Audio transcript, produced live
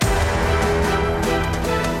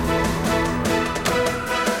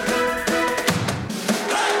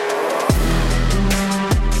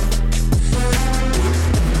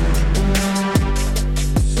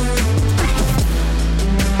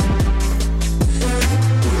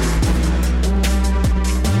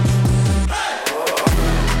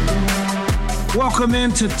Welcome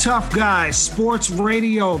into Tough Guys Sports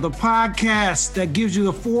Radio, the podcast that gives you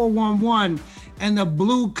the 411 and the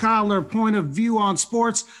blue-collar point of view on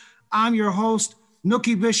sports. I'm your host,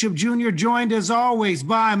 Nookie Bishop Jr., joined as always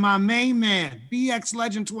by my main man, BX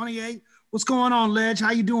Legend 28. What's going on, Ledge?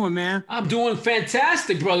 How you doing, man? I'm doing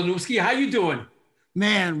fantastic, brother Nooski. How you doing?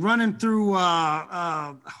 Man, running through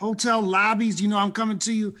hotel lobbies. You know, I'm coming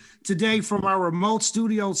to you today from our remote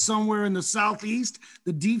studio somewhere in the Southeast,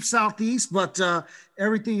 the deep Southeast, but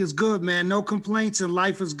everything is good, man. No complaints and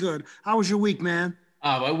life is good. How was your week, man?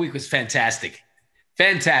 Oh, my week was fantastic.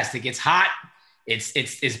 Fantastic. It's hot.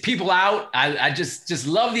 It's people out. I just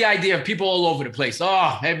love the idea of people all over the place.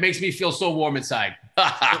 Oh, it makes me feel so warm inside.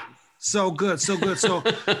 So good. So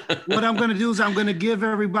what I'm going to do is I'm going to give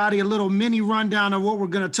everybody a little mini rundown of what we're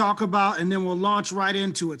going to talk about, and then we'll launch right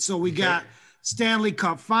into it. So we got Stanley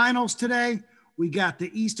Cup Finals today. We got the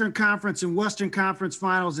Eastern Conference and Western Conference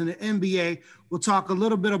Finals in the NBA. We'll talk a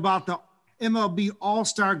little bit about the MLB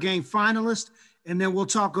All-Star Game finalists, and then we'll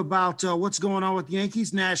talk about what's going on with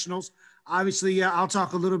Yankees Nationals. Obviously, I'll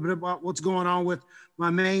talk a little bit about what's going on with my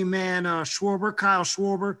main man, Kyle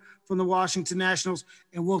Schwarber, from the Washington Nationals,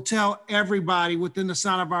 and we'll tell everybody within the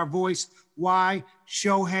sound of our voice why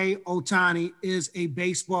Shohei Ohtani is a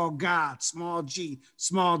baseball god, small g.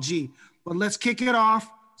 But let's kick it off.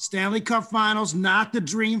 Stanley Cup Finals, not the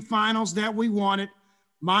dream finals that we wanted.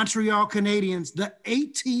 Montreal Canadiens, the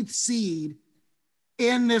 18th seed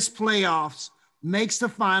in this playoffs, makes the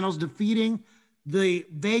finals, defeating the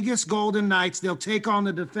Vegas Golden Knights. They'll take on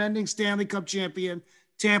the defending Stanley Cup champion,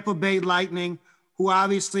 Tampa Bay Lightning, who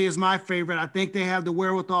obviously is my favorite. I think they have the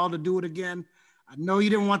wherewithal to do it again. I know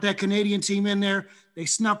you didn't want that Canadian team in there. They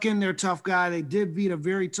snuck in their tough guy. They did beat a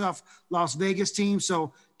very tough Las Vegas team.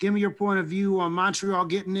 So give me your point of view on Montreal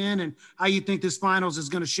getting in and how you think this finals is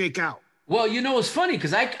going to shake out. Well, you know, it's funny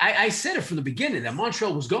because I said it from the beginning that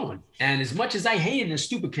Montreal was going. And as much as I hated the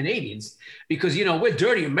stupid Canadians, because, you know, we're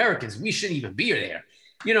dirty Americans, we shouldn't even be there.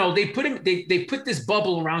 You know, they put this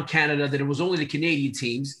bubble around Canada that it was only the Canadian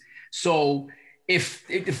teams. So if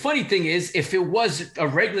the funny thing is, if it was a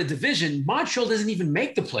regular division, Montreal doesn't even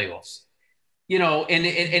make the playoffs. You know, and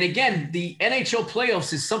again, the NHL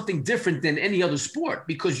playoffs is something different than any other sport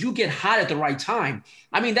because you get hot at the right time.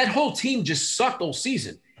 I mean, that whole team just sucked all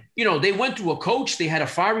season. You know, they went through a coach. They had a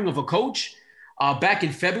firing of a coach back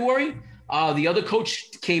in February. The other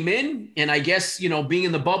coach came in, and I guess, you know, being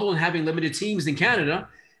in the bubble and having limited teams in Canada,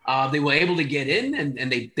 they were able to get in,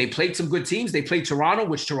 and they played some good teams. They played Toronto,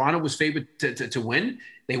 which Toronto was favored to win.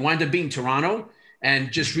 They wound up beating Toronto.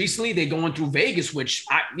 And just recently, they're going through Vegas, which,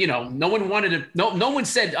 no one wanted to – no one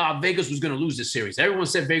said Vegas was going to lose this series. Everyone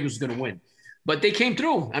said Vegas was going to win. But they came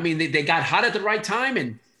through. I mean, they got hot at the right time,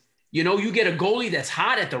 and – you know, you get a goalie that's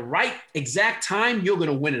hot at the right exact time, you're going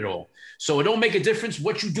to win it all. So it don't make a difference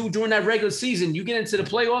what you do during that regular season. You get into the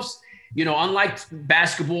playoffs, you know, unlike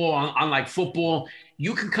basketball, unlike football,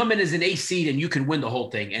 you can come in as an 8 seed and you can win the whole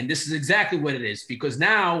thing. And this is exactly what it is because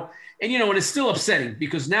now, and, you know, and it's still upsetting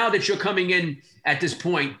because now that you're coming in at this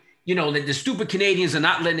point, you know, that the stupid Canadians are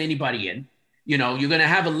not letting anybody in. You know, you're going to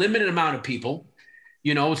have a limited amount of people.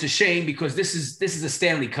 You know, it's a shame because this is a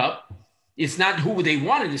Stanley Cup. It's not who they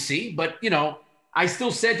wanted to see, but, you know, I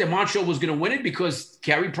still said that Montreal was going to win it because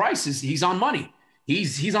Carey Price he's on money.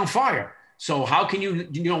 He's on fire. So how can you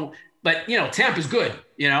know, but, you know, Tampa's good,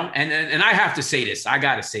 you know, and I have to say this. I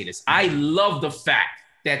got to say this. I love the fact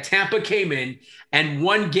that Tampa came in and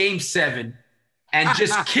won Game 7 and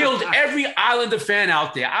just killed every Islander fan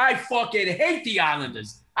out there. I fucking hate the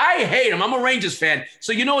Islanders. I hate them. I'm a Rangers fan.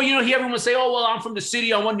 So, you know, hear everyone say, oh, well, I'm from the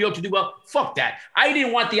city. I want New York to do well. Fuck that. I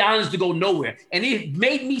didn't want the Islanders to go nowhere. And it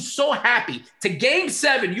made me so happy. To Game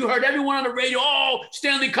 7, you heard everyone on the radio, oh,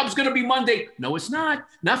 Stanley Cup's going to be Monday. No, it's not.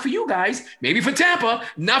 Not for you guys. Maybe for Tampa.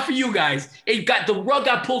 Not for you guys. The rug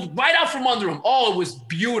got pulled right out from under them. Oh, it was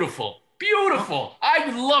beautiful. Beautiful. I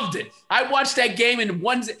loved it. I watched that game and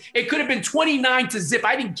it could have been 29-0.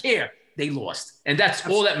 I didn't care. They lost. And that's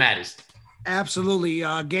all that matters. Absolutely.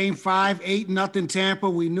 Game 5, 8-0 Tampa.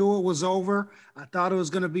 We knew it was over. I thought it was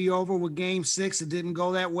going to be over with Game 6. It didn't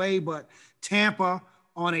go that way, but Tampa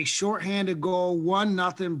on a shorthanded goal,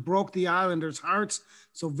 1-0, broke the Islanders' hearts.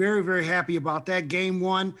 So very, very happy about that. Game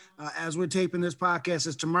 1, as we're taping this podcast,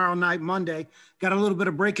 is tomorrow night, Monday. Got a little bit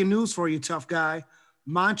of breaking news for you, tough guy.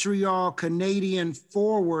 Montreal Canadian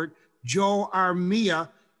forward Joe Armia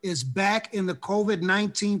is back in the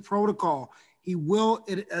COVID-19 protocol.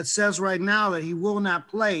 It says right now that he will not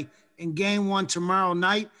play in Game 1 tomorrow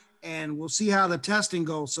night. and we'll see how the testing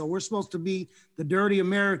goes. So we're supposed to be the Dirty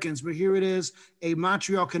Americans, but here it is, a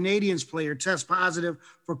Montreal Canadiens player tests positive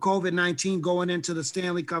for COVID-19 going into the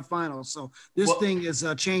Stanley Cup Finals. So this thing is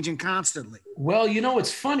changing constantly. Well,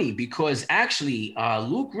 it's funny because actually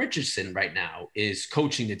Luke Richardson right now is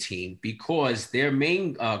coaching the team because their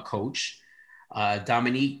main coach,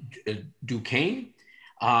 Dominique Duquesne,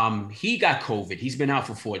 he got COVID. He's been out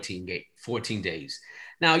for 14 days.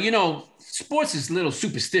 Now, sports is a little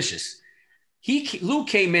superstitious. Luke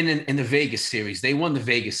came in the Vegas series. They won the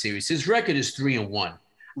Vegas series. His record is 3-1.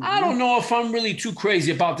 Mm-hmm. I don't know if I'm really too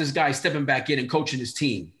crazy about this guy stepping back in and coaching his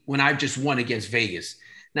team when I've just won against Vegas.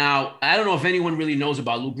 Now, I don't know if anyone really knows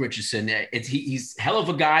about Luke Richardson. He's a hell of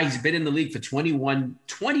a guy. He's been in the league for 21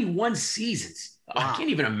 seasons. Wow. I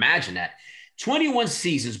can't even imagine that. 21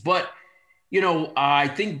 seasons. But, I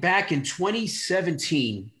think back in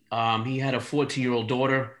 2017, he had a 14-year-old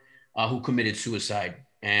daughter who committed suicide.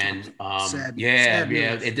 And sad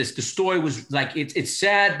the story was like, it's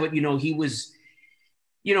sad, but he was,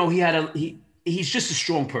 he's just a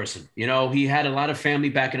strong person. He had a lot of family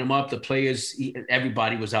backing him up. The players,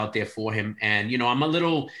 everybody was out there for him. And, I'm a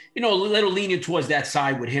little lenient towards that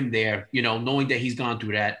side with him there, knowing that he's gone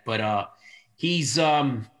through that, but he's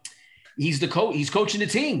the coach. He's coaching the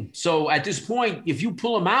team. So at this point, if you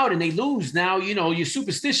pull him out and they lose, now you're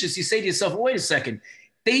superstitious. You say to yourself, "Wait a second,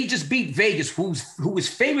 they just beat Vegas, who was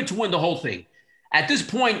favored to win the whole thing." At this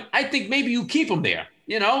point, I think maybe you keep him there.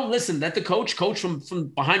 Listen, let the coach from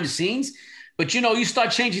behind the scenes. But you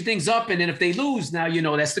start changing things up, and then if they lose, now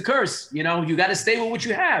that's the curse. You got to stay with what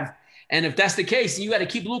you have. And if that's the case, you got to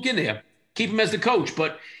keep Luke in there, keep him as the coach.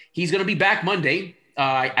 But he's going to be back Monday.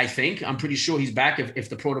 I think. I'm pretty sure he's back if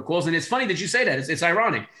the protocols. And it's funny that you say that. It's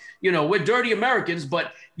ironic. We're dirty Americans,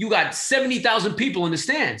 but you got 70,000 people in the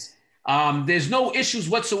stands. There's no issues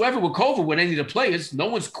whatsoever with COVID with any of the players. No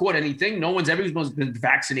one's caught anything. Everyone's been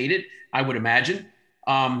vaccinated, I would imagine.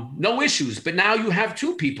 No issues. But now you have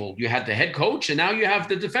two people. You have the head coach, and now you have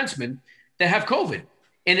the defenseman that have COVID.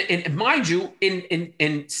 And mind you,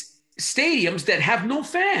 in stadiums that have no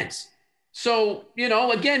fans. So,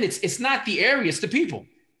 again, it's not the area, it's the people,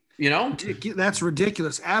 That's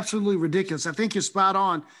ridiculous. Absolutely ridiculous. I think you're spot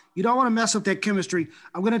on. You don't want to mess up that chemistry.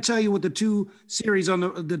 I'm going to tell you what the two series on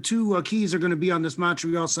the two keys are going to be on this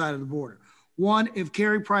Montreal side of the border. One, if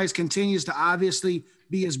Carey Price continues to obviously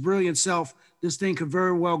be his brilliant self, this thing could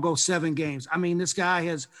very well go 7 games. I mean, this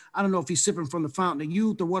guy I don't know if he's sipping from the fountain of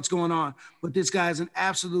youth or what's going on, but this guy is an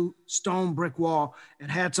absolute stone brick wall,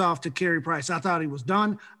 and hats off to Carey Price. I thought he was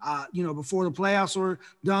done, before the playoffs were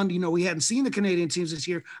done. We hadn't seen the Canadian teams this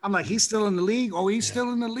year. I'm like, he's still in the league. Oh, he's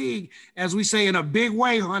still in the league, as we say, in a big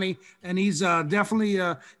way, honey. And he's definitely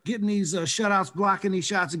getting these shutouts, blocking these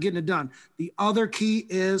shots and getting it done. The other key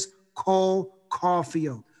is Cole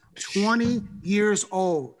Caulfield, 20 years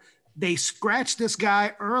old. They scratched this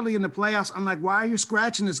guy early in the playoffs. I'm like, why are you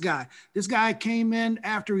scratching this guy? This guy came in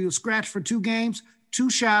after he was scratched for 2 games, 2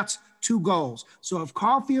 shots, 2 goals. So if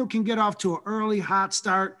Caulfield can get off to an early hot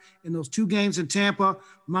start in those 2 games in Tampa,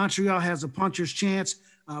 Montreal has a puncher's chance.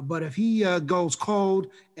 But if he goes cold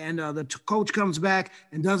and the coach comes back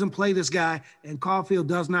and doesn't play this guy, and Caulfield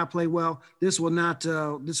does not play well, this will not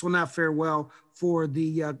fare well for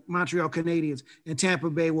the Montreal Canadiens, and Tampa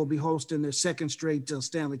Bay will be hosting their 2nd straight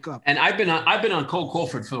Stanley Cup. And I've been on Cole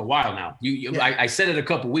Caulfield for a while now. I said it a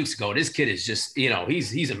couple of weeks ago. This kid is just,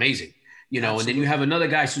 he's amazing. Absolutely. And then you have another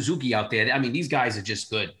guy, Suzuki, out there. I mean, these guys are just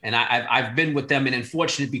good. And I've been with them, and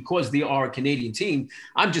unfortunately, because they are a Canadian team,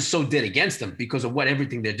 I'm just so dead against them because of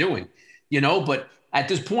everything they're doing, but at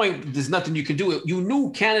this point, there's nothing you can do. You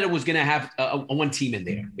knew Canada was going to have a one team in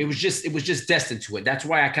there. It was just destined to it. That's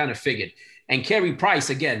why I kind of figured. And Carey Price,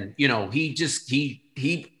 again, he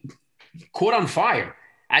caught on fire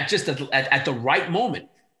at the right moment.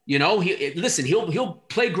 He'll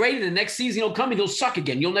play great, and the next season he'll come and he'll suck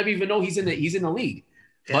again. You'll never even know he's in the league.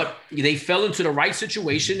 Yeah. But they fell into the right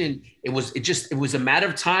situation, and it was a matter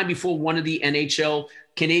of time before one of the NHL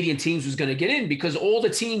Canadian teams was going to get in, because all the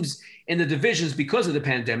teams in the divisions, because of the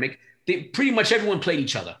pandemic, pretty much everyone played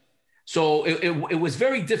each other. So it was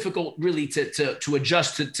very difficult really to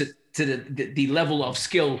adjust to the level of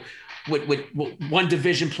skill with one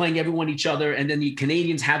division playing everyone each other. And then the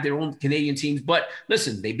Canadians have their own Canadian teams. But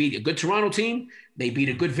listen, they beat a good Toronto team. They beat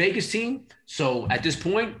a good Vegas team. So at this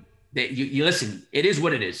point, you listen, it is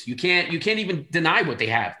what it is. You can't even deny what they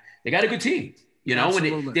have. They got a good team,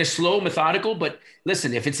 and they're slow, methodical. But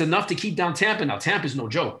listen, if it's enough to keep down Tampa, now Tampa's no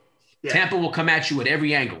joke. Yeah. Tampa will come at you at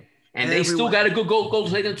every angle. And they still got a good goal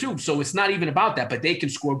player too. So it's not even about that, but they can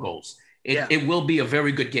score goals. It will be a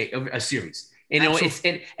very good game, a series. And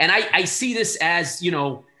I see this as,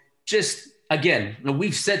 just again,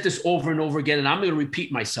 we've said this over and over again, and I'm going to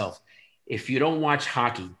repeat myself. If you don't watch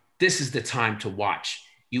hockey, this is the time to watch.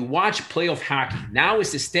 You watch playoff hockey. Now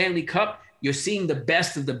it's the Stanley Cup. You're seeing the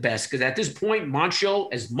best of the best, because at this point, Montreal,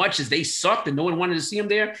 as much as they sucked and no one wanted to see them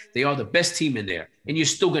there, they are the best team in there, and you're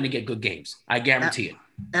still going to get good games. I guarantee it.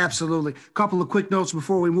 Absolutely. A couple of quick notes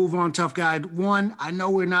before we move on, Tough Guy. One, I know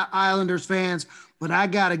we're not Islanders fans, but I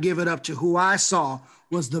got to give it up to who I saw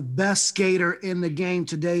was the best skater in the game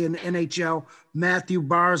today in the NHL, Matthew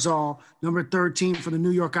Barzal, number 13 for the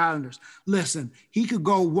New York Islanders. Listen, he could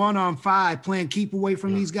go 1-on-5 playing keep away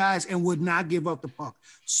from these guys and would not give up the puck.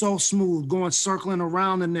 So smooth, going circling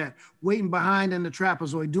around the net, waiting behind in the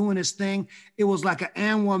trapezoid, doing his thing. It was like an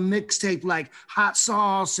and one mixtape, like Hot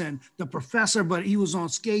Sauce and The Professor, but he was on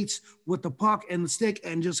skates with the puck and the stick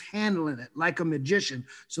and just handling it like a magician.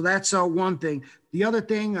 So that's one thing. The other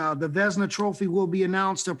thing, the Vezina Trophy will be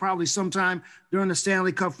announced probably sometime during the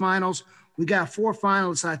Stanley Cup Finals. We got 4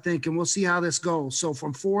 finalists, I think, and we'll see how this goes. So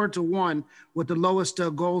from 4 to 1 with the lowest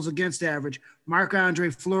goals against average, Marc-Andre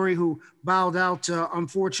Fleury, who bowed out,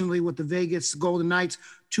 unfortunately, with the Vegas Golden Knights,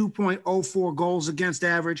 2.04 goals against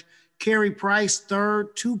average. Carey Price,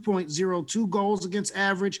 third, 2.02 goals against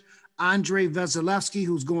average. Andrei Vasilevsky,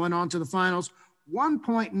 who's going on to the finals,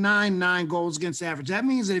 1.99 goals against average. That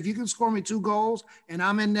means that if you can score me 2 goals and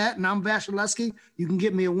I'm in net and I'm Vasilevsky, you can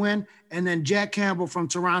get me a win. And then Jack Campbell from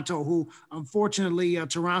Toronto, who unfortunately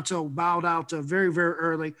Toronto bowed out very, very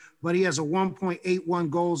early, but he has a 1.81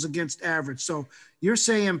 goals against average. So you're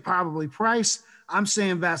saying probably Price. I'm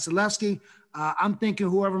saying Vasilevsky. I'm thinking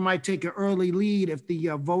whoever might take an early lead if the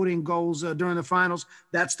voting goes during the finals,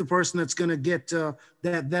 that's the person that's going to get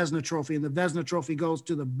that Vezina Trophy. And the Vezina Trophy goes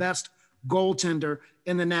to the best goaltender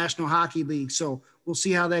in the National Hockey League. So we'll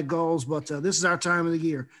see how that goes. But this is our time of the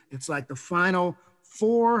year. It's like the final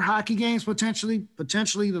 4 hockey games, potentially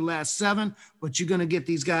the last 7, but you're going to get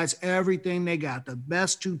these guys everything they got. The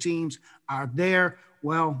best 2 teams are there.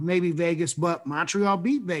 Well, maybe Vegas, but Montreal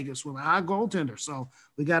beat Vegas with a high goaltender. So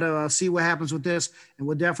we got to see what happens with this. And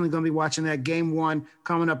we're definitely going to be watching that game 1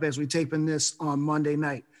 coming up as we taping this on Monday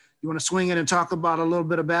night. You want to swing in and talk about a little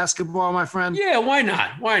bit of basketball, my friend? Yeah, why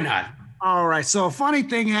not? Why not? All right. So a funny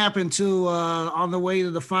thing happened too on the way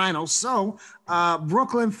to the finals. So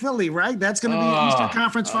Brooklyn, Philly, right? That's going to be Eastern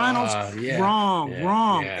Conference Finals. Wrong.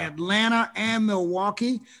 Yeah. Atlanta and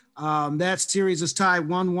Milwaukee. That series is tied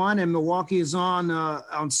 1-1, and Milwaukee is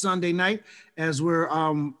on Sunday night as we're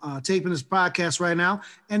taping this podcast right now.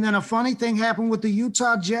 And then a funny thing happened with the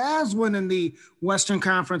Utah Jazz winning the Western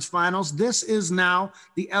Conference Finals. This is now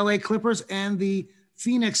the LA Clippers and the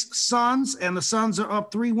Phoenix Suns, and the Suns are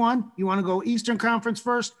up 3-1. You want to go Eastern Conference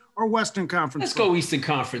first or Western Conference? Let's go Eastern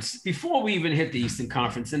Conference. Before we even hit the Eastern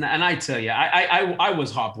Conference, and I tell you, I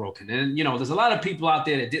was heartbroken. And, there's a lot of people out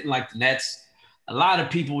there that didn't like the Nets. A lot of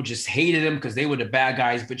people just hated them because they were the bad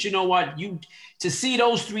guys. But you know what? To see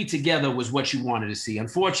those 3 together was what you wanted to see.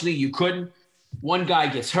 Unfortunately, you couldn't. One guy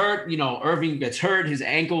gets hurt. Irving gets hurt. His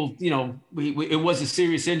ankle, it was a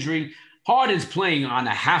serious injury. Harden's playing on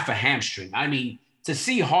half a hamstring. I mean, to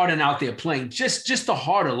see Harden out there playing, just the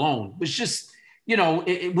heart alone was just,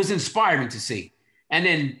 it was inspiring to see. And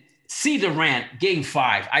then see Durant, game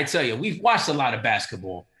 5. I tell you, we've watched a lot of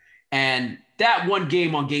basketball. And that one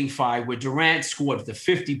game on game 5 where Durant scored the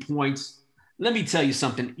 50 points, let me tell you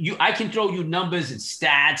something. I can throw you numbers and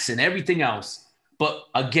stats and everything else. But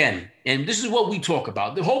again, and this is what we talk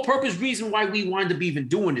about. The whole reason why we wanted to be even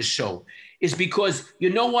doing this show is because,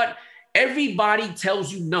 you know what? Everybody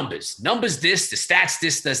tells you numbers, this, the stats,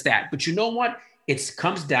 this, that. But you know what? It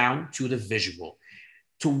comes down to the visual.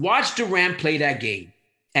 To watch Durant play that game,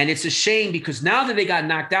 and it's a shame because now that they got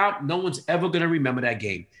knocked out, no one's ever going to remember that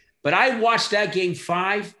game. But I watched that game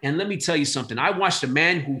 5, and let me tell you something. I watched a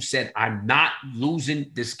man who said, I'm not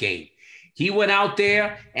losing this game. He went out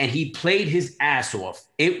there, and he played his ass off.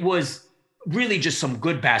 It was really just some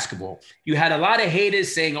good basketball. You had a lot of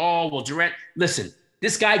haters saying, oh, well, Durant, listen,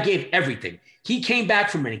 this guy gave everything. He came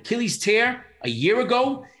back from an Achilles tear a year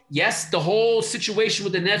ago. Yes, the whole situation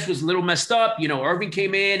with the Nets was a little messed up. Irving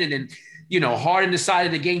came in and then, Harden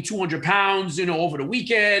decided to gain 200 pounds, over the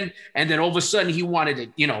weekend. And then all of a sudden he wanted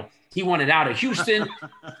out of Houston.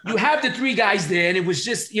 You have the 3 guys there. And it was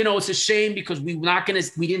just, it's a shame because we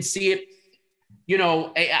didn't see it,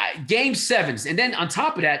 game 7s. And then on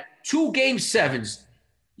top of that, 2 game 7s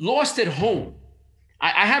lost at home.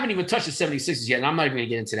 I haven't even touched the 76ers yet, and I'm not even going to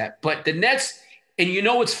get into that. But the Nets, and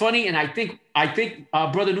what's funny, and I think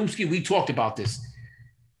Brother Noomsky, we talked about this.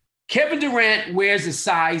 Kevin Durant wears a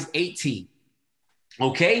size 18,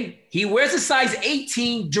 okay? He wears a size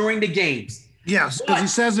 18 during the games. Yes, because he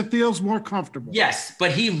says it feels more comfortable. Yes,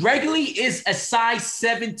 but he regularly is a size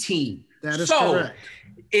 17. That is correct.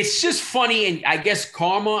 It's just funny, and I guess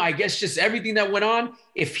karma, I guess just everything that went on.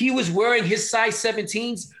 If he was wearing his size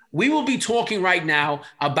 17s, we will be talking right now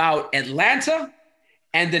about Atlanta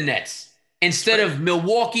and the Nets instead of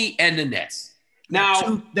Milwaukee and the Nets.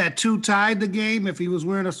 Now that two tied the game. If he was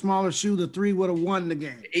wearing a smaller shoe, the 3 would have won the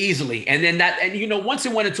game easily. And then once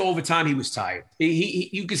it went into overtime, he was tired.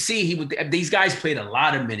 You could see these guys played a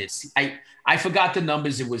lot of minutes. I forgot the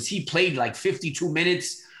numbers. He played like 52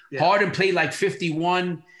 minutes. Yeah. Harden played like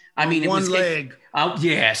 51. I mean, one leg.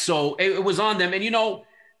 So it was on them. And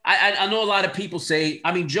I know a lot of people say,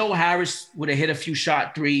 Joe Harris would have hit a few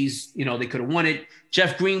shot threes. They could have won it.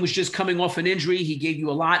 Jeff Green was just coming off an injury. He gave you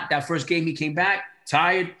a lot. That first game he came back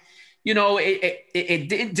tired. It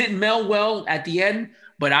didn't meld well at the end,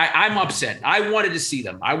 but I'm upset. I wanted to see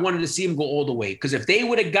them. I wanted to see them go all the way. Because if they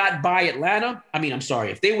would have got by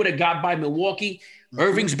if they would have got by Milwaukee,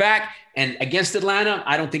 Irving's back, and against Atlanta,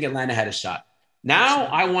 I don't think Atlanta had a shot. Now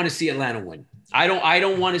I want to see Atlanta win. I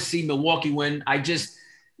don't want to see Milwaukee win. I just,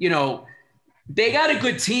 they got a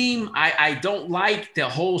good team. I don't like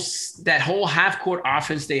that whole half court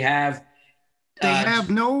offense they have. They have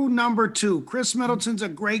no number 2. Chris Middleton's a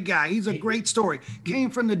great guy. He's a great story. Came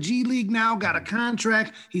from the G League now, got a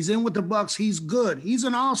contract. He's in with the Bucks. He's good. He's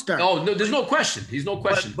an all-star. Oh, no, there's no question. He's no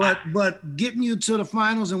question. But getting you to the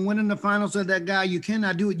finals and winning the finals with that guy, you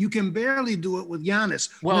cannot do it. You can barely do it with Giannis.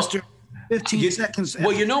 Well, Mr. 15 seconds.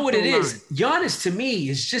 Well, you know what it is? Giannis, to me,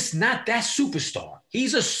 is just not that superstar.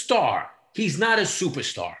 He's a star. He's not a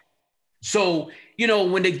superstar. So,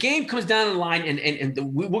 when the game comes down the line,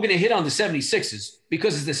 and we're going to hit on the 76ers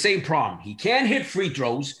because it's the same problem. He can't hit free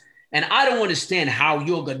throws, and I don't understand how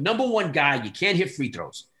you're the number 1 guy. You can't hit free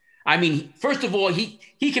throws. First of all, he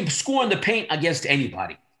can score in the paint against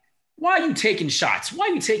anybody. Why are you taking shots? Why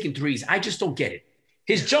are you taking threes? I just don't get it.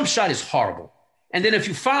 His jump shot is horrible. And then if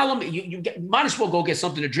you foul him, you might as well go get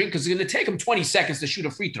something to drink because it's going to take him 20 seconds to shoot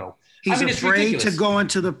a free throw. He's afraid to go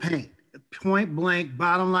into the paint. Point blank,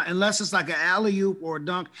 bottom line, unless it's like an alley-oop or a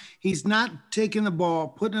dunk, he's not taking the ball,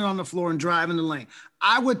 putting it on the floor and driving the lane.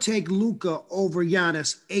 I would take Luka over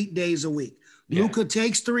Giannis 8 days a week. Yeah. Luka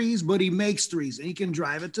takes threes, but he makes threes, and he can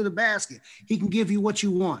drive it to the basket. He can give you what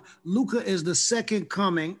you want. Luka is the second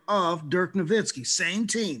coming of Dirk Nowitzki, same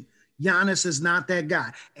team. Giannis is not that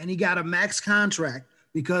guy, and he got a max contract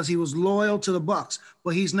because he was loyal to the Bucks,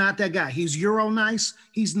 but he's not that guy. He's Euro nice.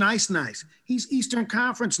 He's nice. He's Eastern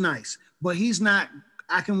Conference nice, but he's not.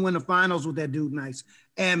 I can win the finals with that dude nice.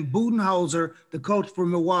 And Budenholzer, the coach for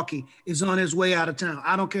Milwaukee, is on his way out of town.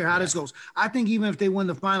 I don't care how this goes. I think even if they win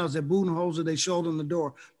the finals, at Budenholzer, they showed him the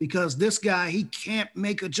door because this guy, he can't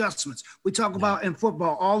make adjustments. We talk about in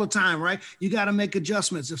football all the time, right? You got to make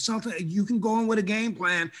adjustments. If something, you can go in with a game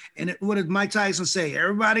plan, and what did Mike Tyson say?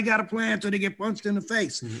 Everybody got a plan until they get punched in the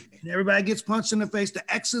face. Mm-hmm. And everybody gets punched in the face.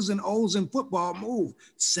 The X's and O's in football move.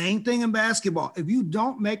 Same thing in basketball. If you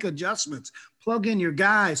don't make adjustments, plug in your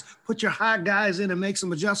guys, put your hot guys in and make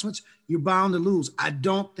some adjustments, you're bound to lose. I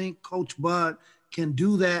don't think Coach Bud can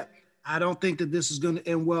do that. I don't think that this is going to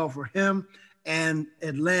end well for him. And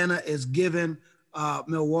Atlanta is giving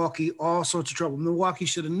Milwaukee all sorts of trouble. Milwaukee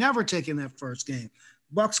should have never taken that first game.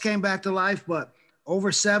 Bucks came back to life, but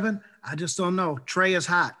over 7, I just don't know. Trey is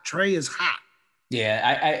hot.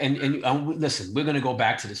 Yeah, listen, we're going to go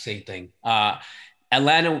back to the same thing.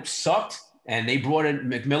 Atlanta sucked, and they brought in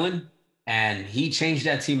McMillan. And he changed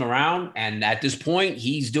that team around. And at this point,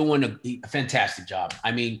 he's doing a fantastic job.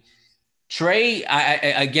 I mean, Trey,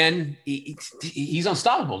 he's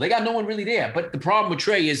unstoppable. They got no one really there. But the problem with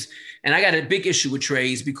Trey is, and I got a big issue with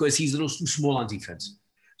Trey, is because he's a little too small on defense.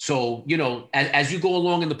 So, as you go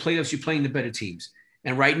along in the playoffs, you're playing the better teams.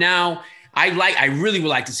 And right now, I really would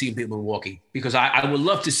like to see him beat Milwaukee because I would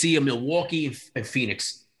love to see a Milwaukee and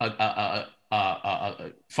Phoenix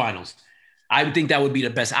finals. I would think that would be the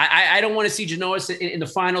best. I don't want to see Janoris in the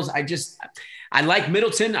finals. I like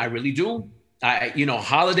Middleton. I really do.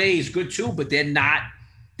 Holiday is good too, but they're not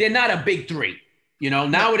a big 3.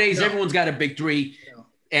 Nowadays everyone's got a big 3,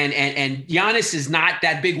 and Giannis is not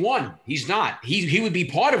that big 1. He's not. He would be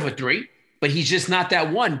part of a 3, but he's just not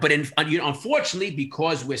that 1. But unfortunately,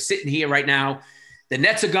 because we're sitting here right now, the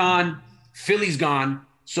Nets are gone, Philly's gone,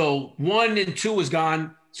 so 1 and 2 is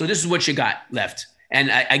gone. So this is what you got left. And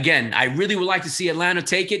I really would like to see Atlanta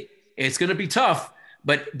take it. It's going to be tough,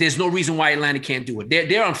 but there's no reason why Atlanta can't do it.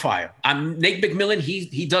 They're on fire. Nate McMillan,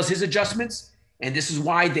 he does his adjustments, and this is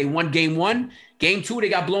why they won game 1. Game 2, they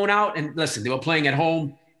got blown out. And listen, they were playing at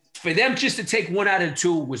home. For them just to take 1 out of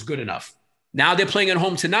 2 was good enough. Now they're playing at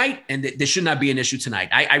home tonight, and there should not be an issue tonight.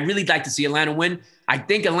 I really like to see Atlanta win. I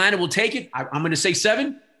think Atlanta will take it. I'm going to say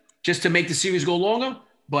 7 just to make the series go longer.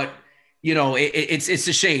 But, it's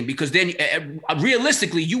a shame because then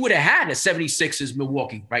realistically, you would have had a 76ers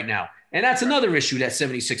Milwaukee right now. And that's another issue that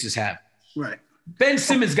 76ers have. Right. Ben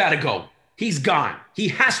Simmons got to go. He's gone. He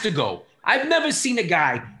has to go. I've never seen a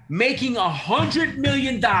guy making $100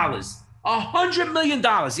 million. $100 million.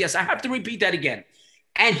 Yes, I have to repeat that again.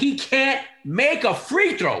 And he can't make a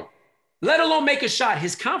free throw, let alone make a shot.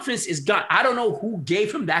 His confidence is gone. I don't know who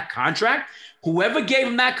gave him that contract. Whoever gave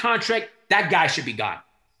him that contract, that guy should be gone.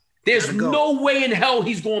 There's no way in hell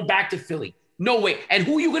he's going back to Philly. No way. And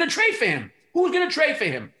who are you going to trade for him? Who's going to trade for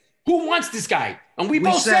him? Who wants this guy? And we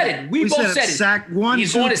both said it. We both said it.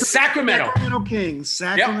 He's going to Sacramento.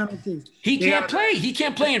 Sacramento Kings. He can't play. He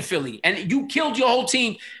can't play in Philly. And you killed your whole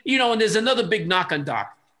team. And there's another big knock on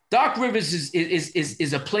Doc. Doc Rivers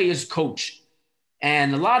is a player's coach.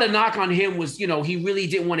 And a lot of knock on him was, he really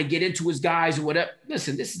didn't want to get into his guys or whatever.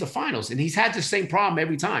 Listen, this is the finals. And he's had the same problem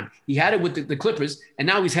every time. He had it with the Clippers, and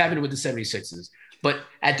now he's having it with the 76ers. But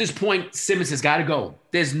at this point, Simmons has got to go.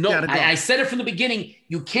 There's no, I said it from the beginning.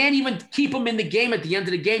 You can't even keep him in the game at the end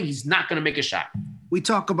of the game. He's not going to make a shot. We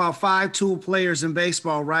talk about 5 tool players in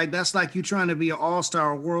baseball, right? That's like you trying to be an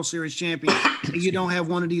all-star or World Series champion and you don't have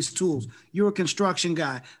one of these tools. You're a construction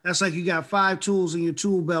guy. That's like you got 5 tools in your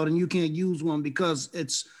tool belt and you can't use one because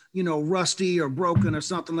it's, rusty or broken or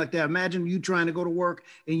something like that. Imagine you trying to go to work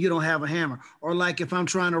and you don't have a hammer. Or like if I'm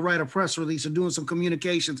trying to write a press release or doing some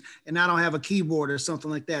communications and I don't have a keyboard or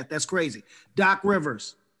something like that. That's crazy. Doc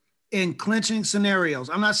Rivers, in clinching scenarios,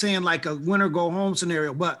 I'm not saying like a win or go home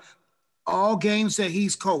scenario, but all games that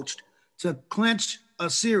he's coached to clinch a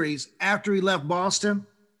series after he left Boston,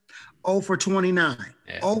 0 for 29.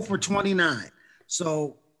 Yeah. 0 for 29.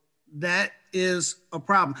 So that is a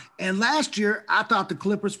problem. And last year, I thought the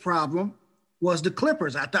Clippers' problem was the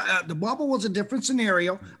Clippers. I thought the bubble was a different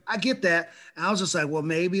scenario. I get that. And I was just like, well,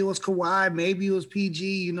 maybe it was Kawhi, maybe it was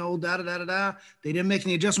PG, da-da-da-da-da. They didn't make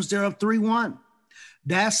any adjustments. They're up 3-1.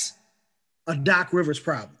 That's a Doc Rivers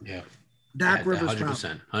problem. Yeah. Doc Rivers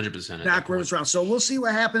 100%. 100%. Doc Rivers problem. So we'll see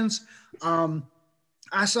what happens.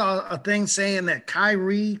 I saw a thing saying that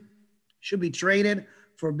Kyrie should be traded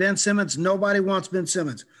for Ben Simmons. Nobody wants Ben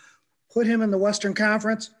Simmons. Put him in the Western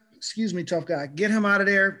Conference. Excuse me, tough guy. Get him out of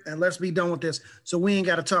there and let's be done with this. So we ain't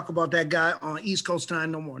got to talk about that guy on East Coast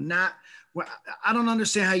time no more. I don't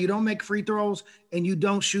understand how you don't make free throws and you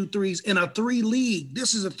don't shoot threes in a 3 league.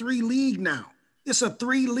 This is a 3 league now. It's a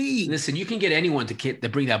 3 league. Listen, you can get anyone to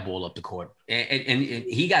bring that ball up the court. And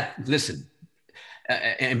he got, listen,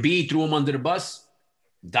 Embiid threw him under the bus.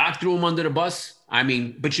 Doc threw him under the bus. I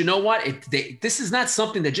mean, but you know what? This is not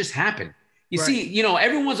something that just happened. You see,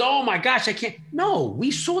 everyone's, oh my gosh, I can't. No,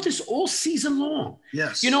 we saw this all season long.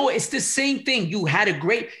 Yes. It's the same thing. You had a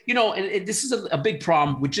great, and this is a big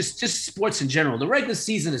problem with just sports in general. The regular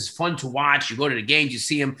season is fun to watch. You go to the games, you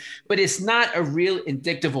see them, but it's not a real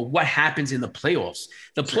indicative of what happens in the playoffs.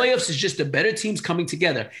 The playoffs is just the better teams coming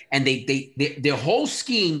together. And their whole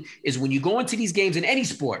scheme is when you go into these games in any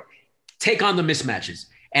sport, take on the mismatches.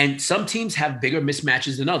 And some teams have bigger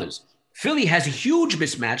mismatches than others. Philly has a huge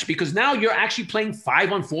mismatch because now you're actually playing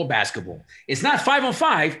 5-on-4 basketball. It's not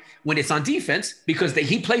 5-on-5 when it's on defense because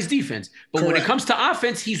he plays defense. But when it comes to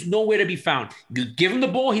offense, he's nowhere to be found. You give him the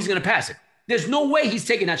ball, he's going to pass it. There's no way he's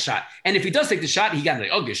taking that shot. And if he does take the shot, he got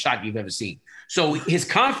the ugliest shot you've ever seen. So his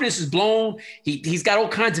confidence is blown. He's got all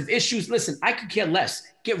kinds of issues. Listen, I could care less.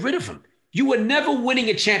 Get rid of him. You were never winning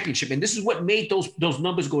a championship. And this is what made those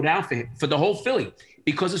numbers go down for him, for the whole Philly,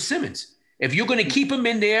 because of Simmons. If you're going to keep him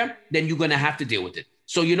in there, then you're going to have to deal with it.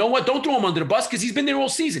 So you know what? Don't throw him under the bus because he's been there all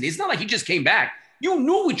season. It's not like he just came back. You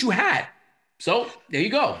knew what you had. So there you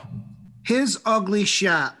go. His ugly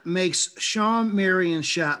shot makes Sean Marion's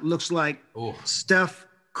shot looks like Steph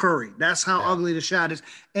Curry. That's how ugly the shot is.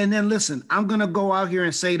 And then listen, I'm going to go out here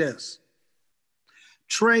and say this.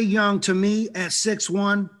 Trae Young, to me, at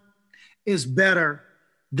 6'1", is better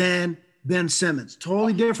than Ben Simmons.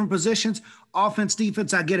 Totally different positions. Offense,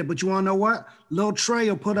 defense, I get it. But you want to know what? Lil Trae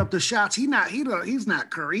will put up the shots. He's not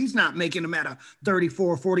Curry. He's not making them at a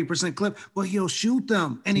 34, 40% clip, but he'll shoot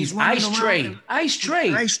them. And he's Ice Trae. Ice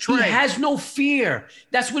Trae. He has no fear.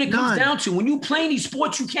 That's what it comes down to. When you play these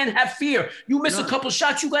sports, you can't have fear. You miss a couple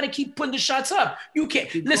shots, you got to keep putting the shots up. You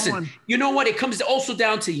can't. Listen, you know what? It comes also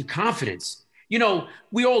down to your confidence.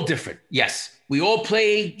 We all different. Yes. We all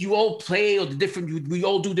play, you all play, or we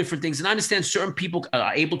all do different things. And I understand certain people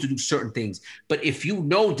are able to do certain things. But if you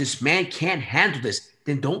know this man can't handle this,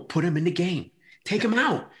 then don't put him in the game. Take him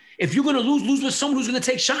out. If you're going to lose with someone who's going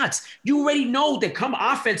to take shots. You already know that come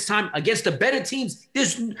offense time against the better teams.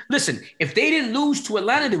 Listen, if they didn't lose to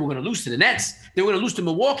Atlanta, they were going to lose to the Nets. They were going to lose to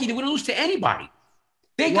Milwaukee. They were going to lose to anybody.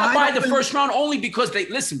 They got by the first round only because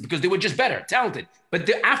they were just better, talented. But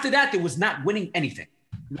after that, they was not winning anything.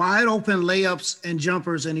 Wide open layups and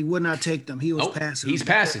jumpers, and he would not take them. He was passing. He's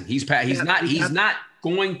passing. He's not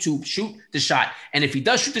going to shoot the shot. And if he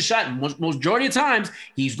does shoot the shot, most majority of times,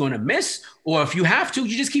 he's going to miss. Or if you have to,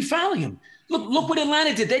 you just keep fouling him. Look what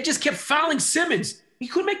Atlanta did. They just kept fouling Simmons. He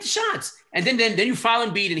couldn't make the shots. And then you foul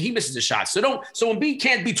Embiid and he misses the shot. So Embiid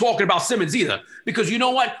can't be talking about Simmons either, because you know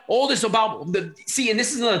what? All this about and this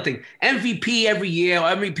is another thing. MVP every year, or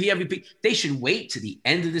MVP. They should wait to the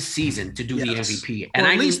end of the season to do the MVP. And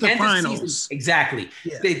at least the finals. Exactly.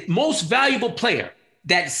 Yeah. The most valuable player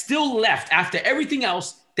that's still left after everything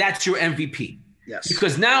else, that's your MVP. Yes.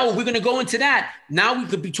 Because now we're going to go into that. Now we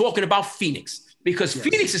could be talking about Phoenix. Because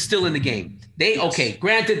Phoenix is still in the game.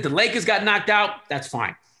 Granted, the Lakers got knocked out. That's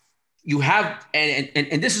fine. You have,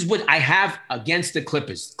 and this is what I have against the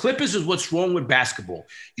Clippers. Clippers is what's wrong with basketball.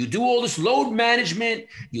 You do all this load management.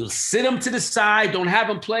 You sit them to the side, don't have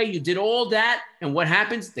them play. You did all that. And what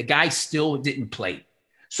happens? The guy still didn't play.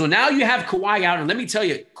 So now you have Kawhi out. And let me tell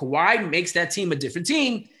you, Kawhi makes that team a different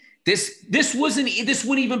team. This wouldn't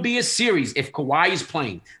even be a series if Kawhi is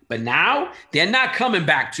playing. But now they're not coming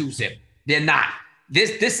back 2-zip. They're not. They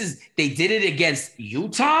did it against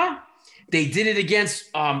Utah. They did it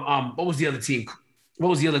against what was the other team?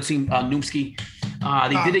 Noomski.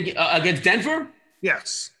 They did it against Denver.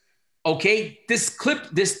 Yes. Okay. This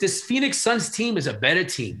Phoenix Suns team is a better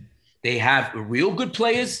team. They have real good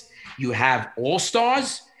players. You have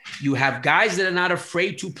all-stars. You have guys that are not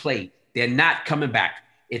afraid to play. They're not coming back.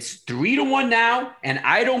 It's 3-1 now, and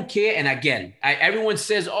I don't care. And again, everyone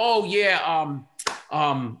says, "Oh yeah,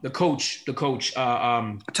 the coach,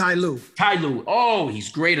 Ty Lue. Oh, he's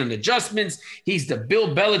great on adjustments. He's the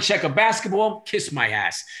Bill Belichick of basketball. Kiss my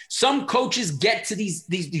ass." Some coaches get to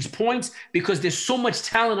these points because there's so much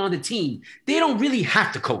talent on the team. They don't really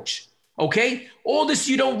have to coach. Okay, all this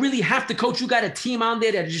you don't really have to coach. You got a team on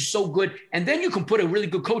there that is just so good, and then you can put a really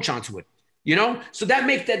good coach onto it. You know, so that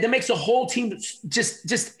makes the whole team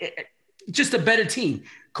just a better team.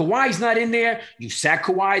 Kawhi's not in there. You sack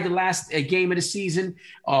Kawhi the last game of the season.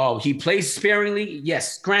 He plays sparingly.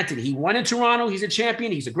 Yes, granted, he won in Toronto. He's a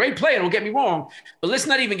champion. He's a great player. Don't get me wrong. But let's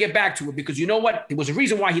not even get back to it, because you know what? There was a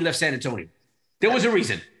reason why he left San Antonio. There was a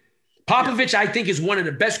reason. Popovich, I think, is one of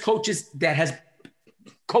the best coaches that has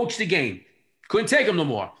coached the game. Couldn't take him no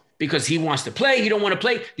more because he wants to play. He don't want to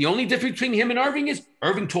play. The only difference between him and Irving is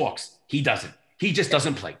Irving talks. He doesn't. He just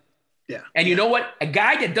doesn't play. Yeah. And you know what? A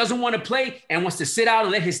guy that doesn't want to play and wants to sit out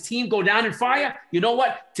and let his team go down in fire, you know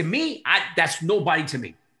what? To me, that's nobody to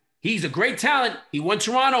me. He's a great talent. He won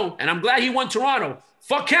Toronto, and I'm glad he won Toronto.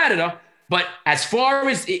 Fuck Canada. But as far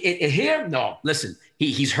as here, no. Listen,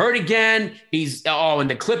 he's hurt again. And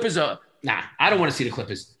the Clippers are, I don't want to see the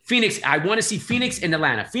Clippers. Phoenix, I want to see Phoenix and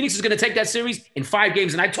Atlanta. Phoenix is going to take that series in 5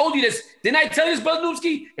 games. And I told you this. Didn't I tell you this,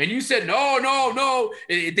 Belnowski? And you said, no.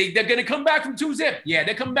 They're going to come back from 2-zip. Yeah,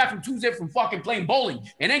 they're coming back from 2-zip from fucking playing bowling.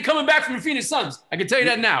 And then coming back from the Phoenix Suns. I can tell you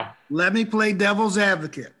that now. Let me play devil's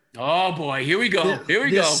advocate. Oh, boy. Here we go.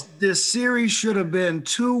 This series should have been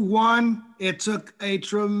 2-1. It took a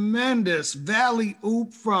tremendous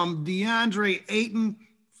valley-oop from DeAndre Ayton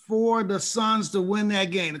for the Suns to win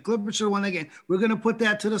that game. The Clippers should have won that game. We're going to put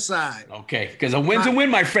that to the side. Okay, because a win's a win,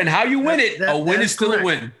 my friend. How you win it, a win is still correct. A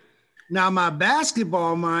win. Now, my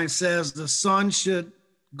basketball mind says the Suns should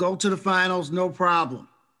go to the finals, no problem.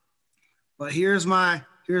 But here's my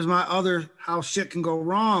other how shit can go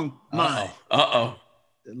wrong mind.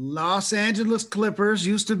 The Los Angeles Clippers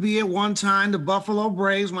used to be at one time the Buffalo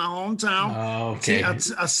Braves, my hometown. Okay.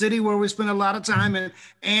 A city where we spent a lot of time in.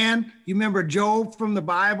 And you remember Job from the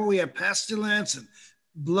Bible? We had pestilence and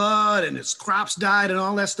blood and his crops died and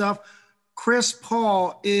all that stuff. Chris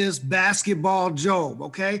Paul is basketball Job,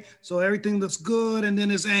 okay? So everything looks good, and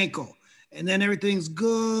then his ankle. And then everything's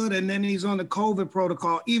good, and then he's on the COVID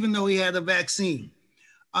protocol, even though he had the vaccine.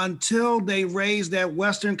 Until they raised that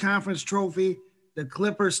Western Conference trophy, the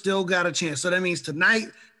Clippers still got a chance. So that means tonight,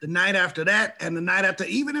 the night after that, and the night after,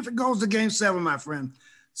 even if it goes to game 7, my friend,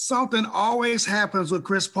 something always happens with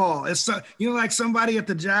Chris Paul. It's like somebody at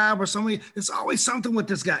the job or somebody, it's always something with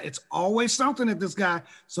this guy. It's always something at this guy.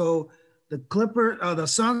 So the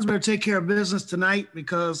Suns better take care of business tonight,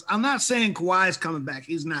 because I'm not saying Kawhi's coming back.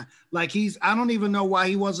 He's not. I don't even know why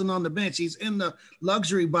he wasn't on the bench. He's in the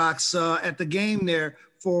luxury box at the game there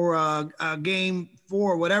for game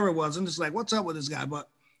 4, whatever it was. I'm just like, what's up with this guy? But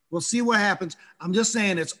We'll see what happens. I'm just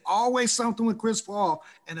saying it's always something with Chris Paul.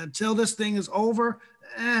 And until this thing is over,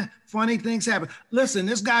 funny things happen. Listen,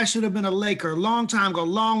 this guy should have been a Laker a long time ago,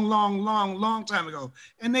 long time ago.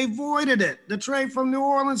 And they voided it, the trade from New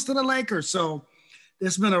Orleans to the Lakers. So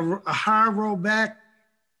it's been a hard road back.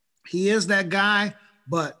 He is that guy,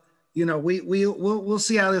 but we'll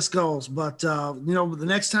see how this goes. But the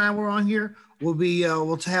next time we're on here,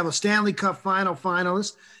 we'll have a Stanley Cup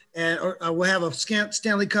finalist, and we'll have a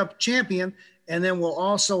Stanley Cup champion, and then we'll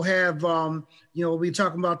also have we'll be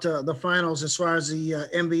talking about the finals as far as the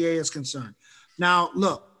NBA is concerned. Now,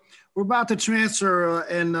 look, we're about to transfer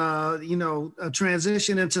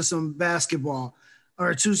transition into some basketball,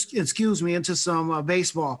 into some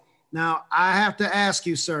baseball. Now, I have to ask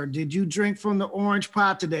you, sir, did you drink from the orange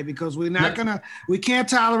pot today? Because we can't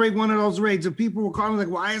tolerate one of those raids. And people were calling like,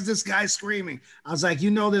 why is this guy screaming? I was like,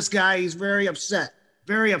 this guy, he's very upset.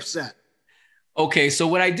 Okay, so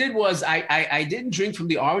what I did was I didn't drink from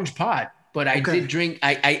the orange pot, but I did drink.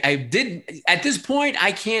 I did. At this point,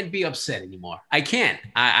 I can't be upset anymore. I can't.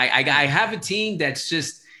 I have a team that's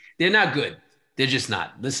just, they're not good. They're just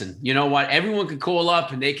not. Listen, you know what? Everyone can call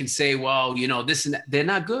up and they can say, well, this and that. They're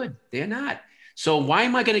not good. They're not. So why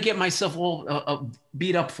am I going to get myself all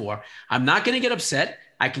beat up for? I'm not going to get upset.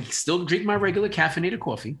 I can still drink my regular caffeinated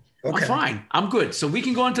coffee. Okay. I'm fine. I'm good. So we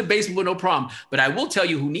can go into baseball with no problem. But I will tell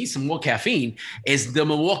you who needs some more caffeine is the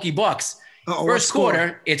Milwaukee Bucks. First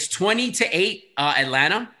quarter, it's 20-8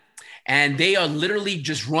 Atlanta, and they are literally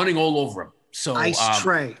just running all over them. So Ice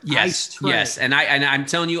tray. Yes. And I'm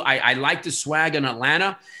telling you, I like the swag in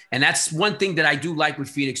Atlanta. And that's one thing that I do like with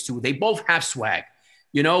Phoenix too. They both have swag,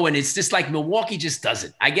 and it's just like Milwaukee just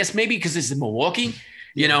doesn't. I guess maybe because it's in Milwaukee,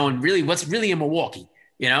 and really what's really in Milwaukee,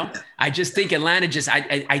 I just think Atlanta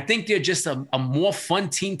I think they're just a more fun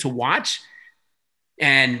team to watch.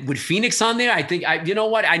 And with Phoenix on there, I think you know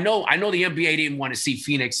what? I know the NBA didn't want to see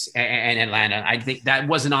Phoenix and Atlanta. I think that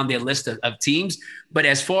wasn't on their list of teams. But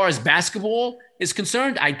as far as basketball is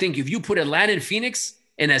concerned, I think if you put Atlanta and Phoenix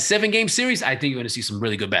in a 7-game series, I think you're going to see some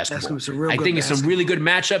really good basketball. I think it's some really good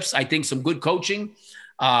matchups. I think some good coaching.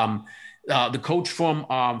 The coach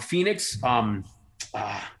from Phoenix,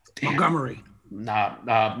 Montgomery.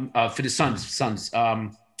 For the Suns.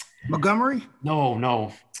 Montgomery?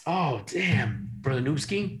 No. Oh, damn.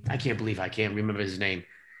 Brzezinski? I can't believe I can't remember his name.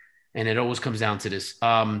 And it always comes down to this.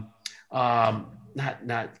 Not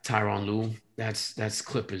Tyronn Lue. That's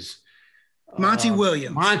Clippers. Monty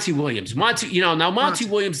Williams. Monty Williams. Monty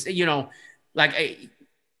Williams, I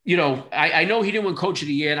know he didn't win Coach of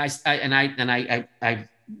the Year, and I'm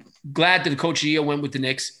glad that the Coach of the Year went with the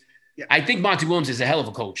Knicks. Yeah. I think Monty Williams is a hell of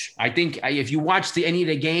a coach. I think if you watch any of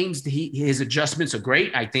the games, his adjustments are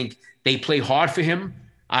great. I think they play hard for him.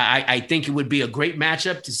 I think it would be a great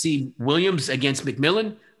matchup to see Williams against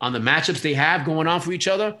McMillan on the matchups they have going on for each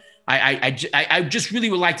other. I just really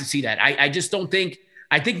would like to see that. I just don't think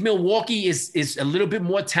 – I think Milwaukee is a little bit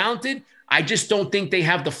more talented. I just don't think they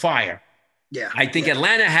have the fire. Yeah. I think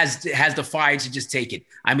Atlanta has the fire to just take it.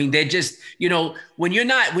 I mean, they're just, when you're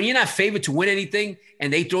not favored to win anything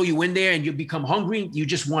and they throw you in there and you become hungry, you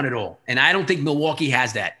just want it all. And I don't think Milwaukee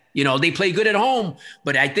has that. They play good at home,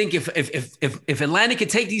 but I think if Atlanta could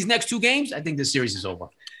take these next 2 games, I think the series is over.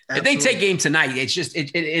 Absolutely. If they take game tonight, it's just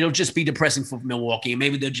it'll just be depressing for Milwaukee.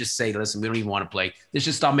 Maybe they'll just say, "Listen, we don't even want to play. Let's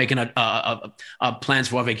just start making a plans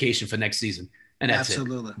for our vacation for next season." And that's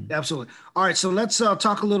Absolutely. All right, so let's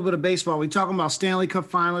talk a little bit of baseball. We're talking about Stanley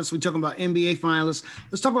Cup finalists. We're talking about NBA finalists.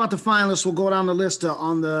 Let's talk about the finalists. We'll go down the list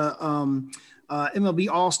on the MLB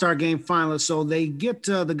All-Star Game finalists. So they get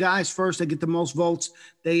the guys first. They get the most votes.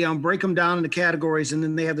 They break them down into categories, and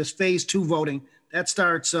then they have this phase 2 voting. That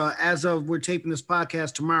starts as of we're taping this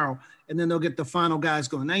podcast tomorrow, and then they'll get the final guys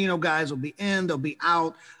going. Now, guys will be in, they'll be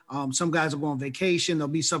out. Some guys will go on vacation. There'll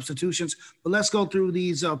be substitutions. But let's go through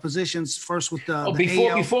these positions first with the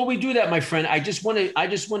before we do that, my friend, I just want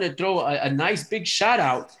to throw a nice big shout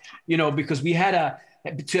out, because we had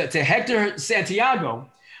to Hector Santiago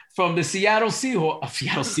from the Seattle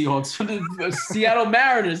Seahawks, from the Seattle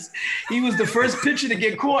Mariners. He was the first pitcher to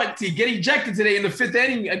get ejected today in the 5th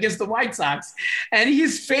inning against the White Sox. And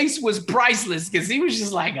his face was priceless because he was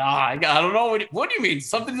just like, I don't know. What do you mean?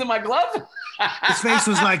 Something's in my glove? His face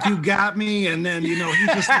was like, you got me. And then, he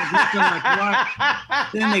just like looking like, what?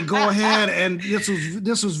 Then they go ahead, and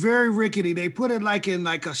this was very rickety. They put it like in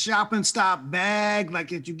like a shop and stop bag, like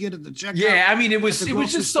that you get at the checkout. Yeah, I mean, it was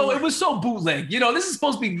so bootleg. This is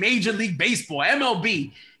supposed to be Major League Baseball,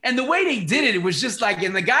 MLB. And the way they did it, it was just like,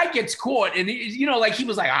 and the guy gets caught, and he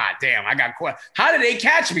was like, damn, I got caught. How did they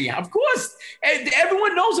catch me? Of course,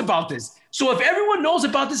 everyone knows about this. So if everyone knows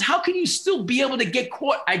about this, how can you still be able to get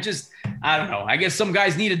caught? I don't know. I guess some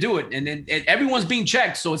guys need to do it, and everyone's being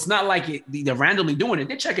checked, so it's not like they're randomly doing it.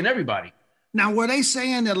 They're checking everybody. Now, were they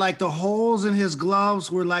saying that like the holes in his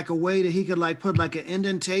gloves were like a way that he could like put like an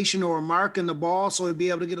indentation or a mark in the ball so he'd be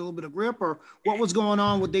able to get a little bit of grip, or what was going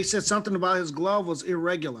on? They said something about his glove was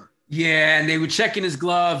irregular. Yeah, and they were checking his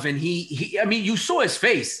glove, and he I mean, you saw his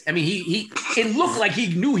face. I mean, it looked like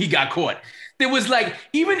he knew he got caught. There was like,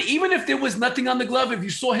 even if there was nothing on the glove, if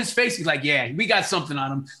you saw his face, he's like, yeah, we got something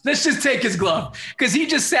on him. Let's just take his glove. Because he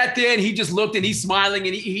just sat there and he just looked and he's smiling,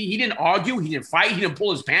 and he didn't argue. He didn't fight. He didn't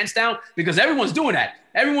pull his pants down, because everyone's doing that.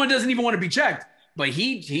 Everyone doesn't even want to be checked. But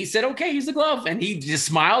he said, okay, here's the glove. And he just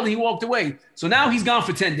smiled and he walked away. So now he's gone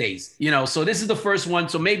for 10 days, so this is the first one.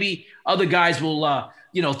 So maybe other guys will,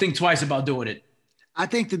 think twice about doing it. I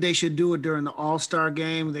think that they should do it during the All-Star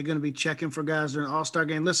game. They're going to be checking for guys during the All-Star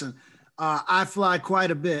game. Listen, I fly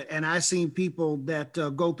quite a bit, and I've seen people that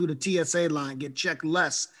go through the TSA line get checked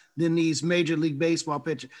less than these Major League Baseball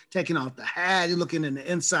pitchers, taking off the hat, looking in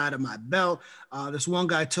the inside of my belt. This one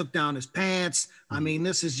guy took down his pants. I mean,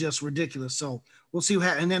 this is just ridiculous. So we'll see what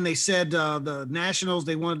happens. And then they said the Nationals,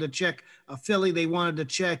 they wanted to check Philly. They wanted to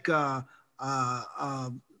check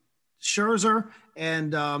Scherzer,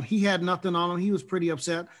 and he had nothing on him. He was pretty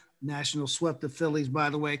upset. Nationals swept the Phillies,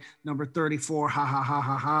 by the way, number 34, ha, ha, ha,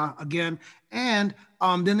 ha, ha, again. And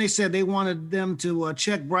then they said they wanted them to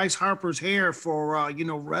check Bryce Harper's hair for,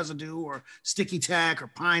 residue or sticky tack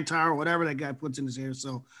or pine tar or whatever that guy puts in his hair.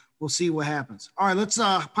 So we'll see what happens. All right, let's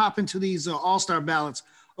pop into these all-star ballots.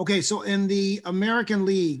 Okay, so in the American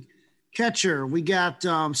League, catcher, we got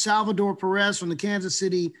Salvador Perez from the Kansas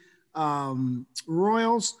City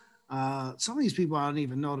Royals. Some of these people I don't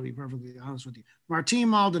even know, to be perfectly honest with you. Martin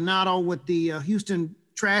Maldonado with the Houston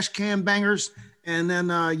Trash Can Bangers, and then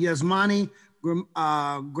Yasmani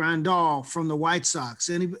Grandal from the White Sox.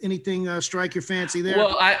 Anything strike your fancy there?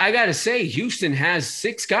 Well, I got to say, Houston has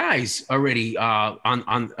 6 guys already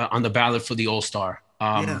on the ballot for the All-Star.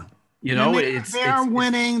 Yeah. They are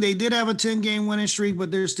winning. They did have a 10-game winning streak,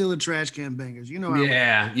 but they're still a trash can bangers.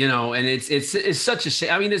 Yeah, and it's such a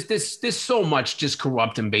shame. I mean, there's so much just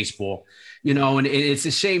corrupt in baseball, and it's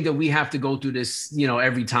a shame that we have to go through this,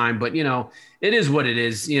 every time. But it is what it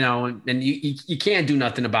is, and you can't do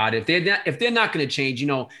nothing about it if they're not going to change,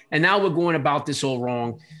 And now we're going about this all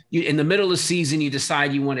wrong. In the middle of the season, you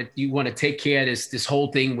decide you want to take care of this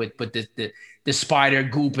whole thing with the spider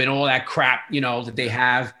goop and all that crap, that they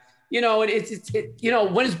have. When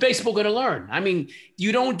is baseball going to learn? I mean,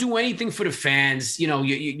 you don't do anything for the fans.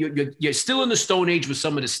 You're still in the Stone Age with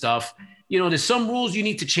some of the stuff. There's some rules you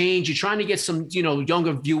need to change. You're trying to get some,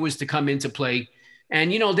 younger viewers to come into play.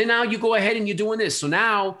 And, then now you go ahead and you're doing this. So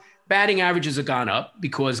now batting averages have gone up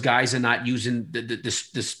because guys are not using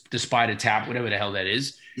the spider tap, whatever the hell that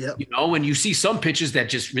is. Yep. And you see some pitchers that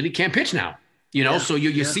just really can't pitch now. So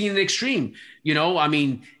you're seeing the extreme. I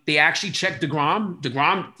mean, they actually checked DeGrom.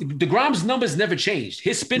 DeGrom's numbers never changed.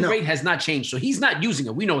 His spin rate has not changed. So he's not using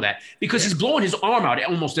it. We know that because he's blowing his arm out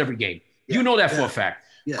almost every game. Yeah. You know that for a fact.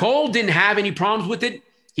 Yeah. Cole didn't have any problems with it.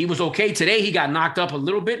 He was okay today. He got knocked up a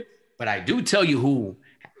little bit. But I do tell you who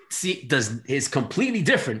is completely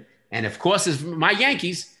different. And of course, it's my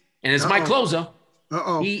Yankees and it's my closer.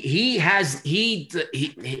 He's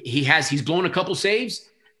blown a couple saves.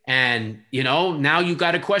 And, now you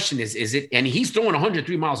got to question is it, and he's throwing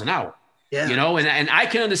 103 miles an hour, and I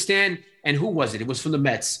can understand. And who was it? It was from the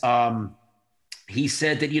Mets. He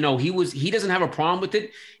said that, he doesn't have a problem with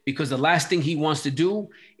it because the last thing he wants to do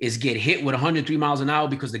is get hit with 103 miles an hour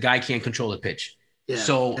because the guy can't control the pitch. Yeah,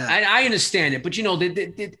 so yeah. I understand it, but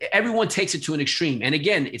everyone takes it to an extreme. And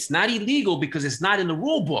again, it's not illegal because it's not in the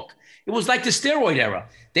rule book. It was like the steroid era.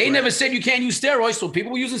 They never said you can't use steroids. So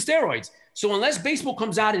people were using steroids. So unless baseball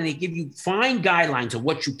comes out and they give you fine guidelines of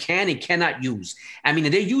what you can and cannot use, I mean,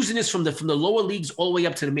 they're using this from the lower leagues all the way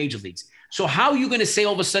up to the major leagues. So how are you going to say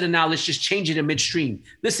all of a sudden now, let's just change it in midstream?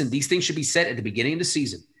 Listen, these things should be set at the beginning of the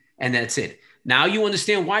season, and that's it. Now you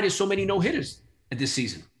understand why there's so many no-hitters at this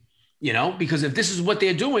season, because if this is what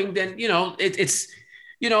they're doing, then, it's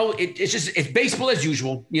baseball as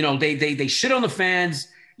usual. They shit on the fans.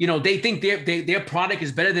 They think their product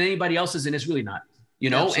is better than anybody else's, and it's really not.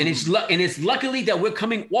 And it's luckily that we're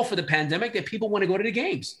coming off of the pandemic that people want to go to the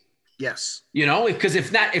games. Yes. Because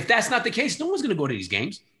if that's not the case, no one's going to go to these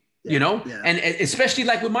games. And especially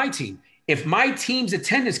like with my team. If my team's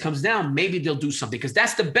attendance comes down, maybe they'll do something because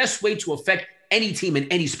that's the best way to affect any team in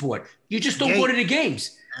any sport. You just don't go to the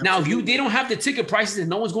games. Absolutely. Now, if they don't have the ticket prices and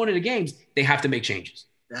no one's going to the games, they have to make changes.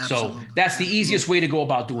 Absolutely. So that's the easiest way to go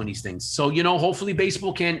about doing these things. So, hopefully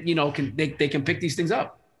baseball can pick these things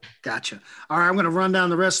up. Gotcha. All right, I'm going to run down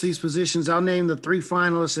the rest of these positions. I'll name the 3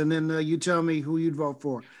 finalists, and then you tell me who you'd vote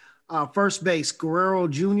for. First base, Guerrero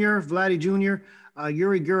Jr., Vladdy Jr.,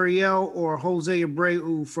 Yuri Gurriel, or Jose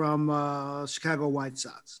Abreu from Chicago White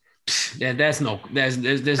Sox. Yeah, there's no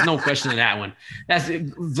question in that one. That's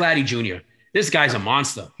Vladdy Jr. This guy's a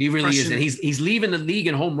monster. He really is, and he's leaving the league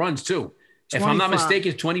in home runs too. 25. If I'm not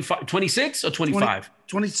mistaken, 25, 26 or 25?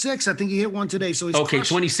 26. I think he hit one today. So he's okay,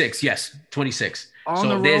 26. Yes, 26. On so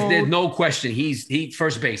the there's no question. He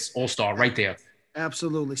first base all-star right there.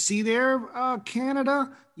 Absolutely. See there,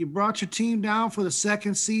 Canada, you brought your team down for the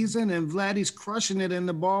second season, and Vladdy's crushing it in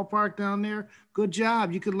the ballpark down there. Good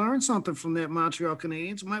job. You could learn something from that Montreal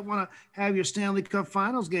Canadiens. You might want to have your Stanley Cup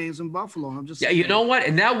Finals games in Buffalo. I'm just saying. You know what?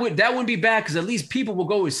 And that wouldn't be bad because at least people will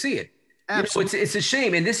go and see it. Absolutely. It's a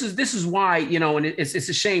shame, and this is why, and it's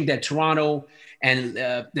a shame that Toronto and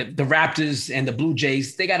the Raptors and the Blue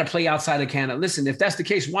Jays, they got to play outside of Canada. Listen, if that's the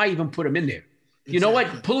case, why even put them in there? Exactly. You know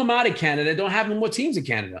what? Pull them out of Canada. Don't have more teams in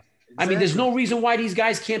Canada. Exactly. I mean, there's no reason why these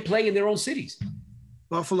guys can't play in their own cities.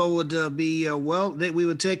 Buffalo would be we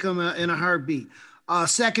would take them in a heartbeat.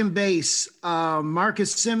 Second base,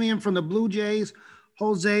 Marcus Semien from the Blue Jays,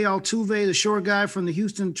 Jose Altuve, the short guy from the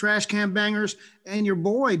Houston Trash Can Bangers, and your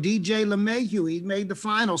boy, DJ LeMahieu. He made the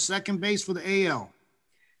final, second base for the AL.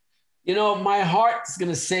 My heart's going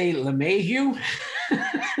to say LeMahieu,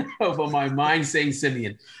 but my mind's saying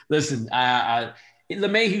Semien. Listen,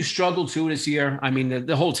 LeMahieu struggled too this year. I mean,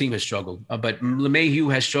 the whole team has struggled, but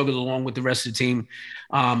LeMahieu has struggled along with the rest of the team.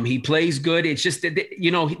 He plays good. It's just that,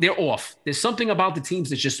 they're off. There's something about the teams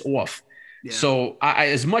that's just off. Yeah. So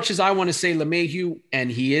as much as I want to say LeMahieu, and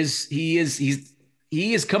he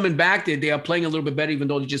is coming back. They are playing a little bit better, even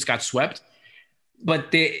though they just got swept. But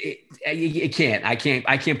I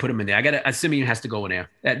can't put him in there. Semien has to go in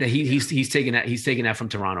there. He's taking that from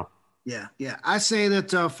Toronto. Yeah. I say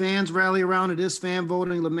that fans rally around it. Is fan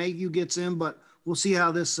voting. LeMahieu gets in, but we'll see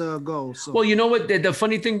how this goes. So. Well, you know what? The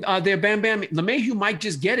funny thing there, Bam Bam, LeMahieu might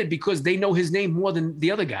just get it because they know his name more than the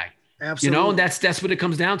other guy. Absolutely. And that's what it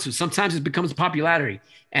comes down to. Sometimes it becomes popularity.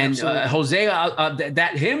 And Jose,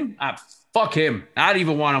 fuck him. I don't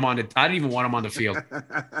even want him on the field.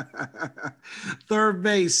 Third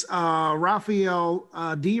base, Rafael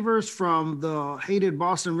Devers from the hated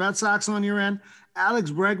Boston Red Sox on your end. Alex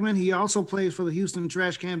Bregman, he also plays for the Houston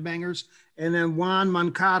Trash Can Bangers. And then Juan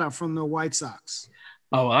Moncada from the White Sox.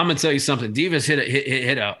 Oh, well, I'm gonna tell you something. Devers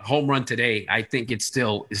hit a home run today. I think it's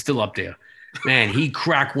still up there. Man, he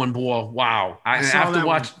cracked one ball. Wow. I have to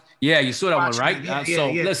watch. One. Yeah, you saw that one, right?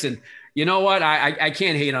 Yeah. Listen, you know what? I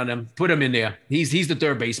can't hate on him. Put him in there. He's the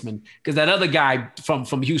third baseman because that other guy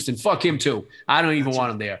from Houston, fuck him too. I don't even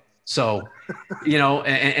want him there. So,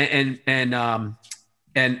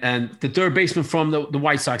 and the third baseman from the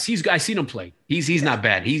White Sox, I seen him play. He's not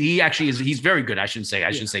bad. He actually is. He's very good. I shouldn't say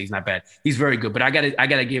he's not bad. He's very good. But I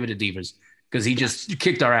gotta give it to Devers because he just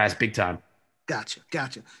kicked our ass big time. Gotcha.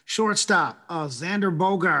 Shortstop, Xander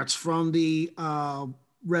Bogaerts from the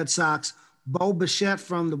Red Sox, Bo Bichette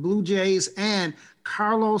from the Blue Jays, and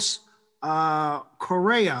Carlos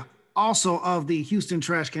Correa, also of the Houston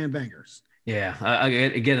Trash Can Bangers. Yeah,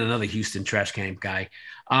 again, another Houston Trash Can guy.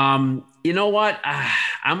 You know what?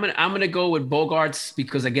 I'm gonna go with Bogaerts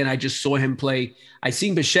because again, I just saw him play. I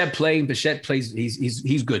seen Bichette play. Bichette plays.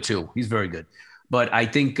 He's good too. He's very good. But I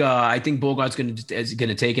think Bogaerts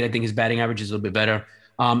gonna take it. I think his batting average is a little bit better.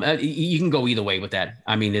 You can go either way with that.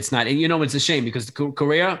 I mean, it's not. It's a shame because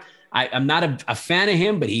Correa. I'm not a fan of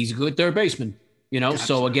him, but he's a good third baseman. Gotcha.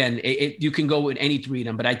 So again, you can go with any three of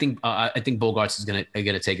them. But I think Bogaerts is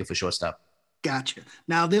gonna take it for shortstop. Gotcha.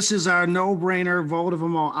 Now, this is our no-brainer vote of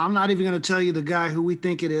them all. I'm not even going to tell you the guy who we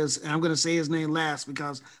think it is, and I'm going to say his name last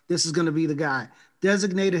because this is going to be the guy.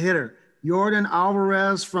 Designated hitter, Jordan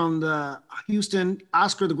Alvarez from the Houston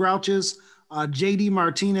Oscar the Grouches, JD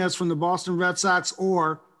Martinez from the Boston Red Sox,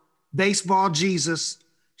 or baseball Jesus,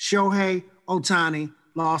 Shohei Ohtani,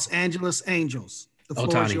 Los Angeles Angels.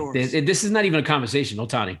 Ohtani. This is not even a conversation.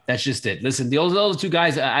 Ohtani. That's just it. Listen, the other two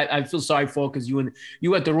guys I feel sorry for because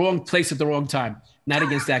you at the wrong place at the wrong time. Not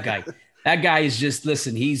against that guy. That guy is just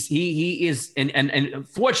listen. He is and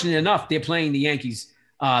fortunate enough they're playing the Yankees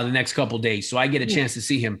the next couple of days, so I get a chance to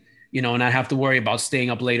see him. And not have to worry about staying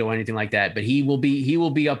up late or anything like that. But he will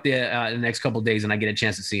be up there the next couple of days, and I get a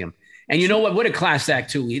chance to see him. And you know what? What a class act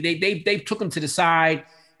too. They took him to the side.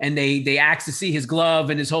 And they asked to see his glove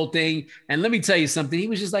and his whole thing. And let me tell you something. He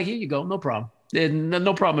was just like, here you go. No problem.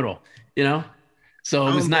 No problem at all. So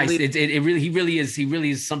it was nice. He really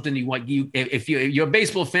is something you want. If you're a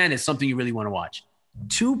baseball fan, it's something you really want to watch.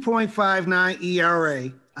 2.59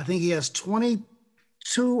 ERA. I think he has 22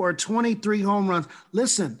 22 or 23 home runs.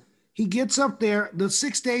 Listen, he gets up there the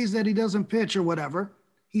 6 days that he doesn't pitch or whatever.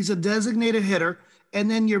 He's a designated hitter. And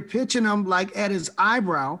then you're pitching him like at his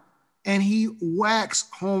eyebrow, and he whacks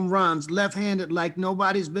home runs left-handed like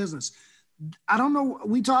nobody's business. I don't know.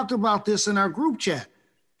 We talked about this in our group chat.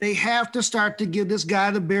 They have to start to give this guy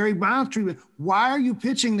the Barry Bonds treatment. Why are you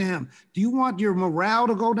pitching to him? Do you want your morale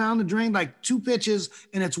to go down the drain? Like 2 pitches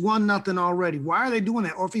and it's 1-0 already. Why are they doing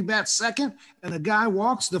that? Or if he bats second and the guy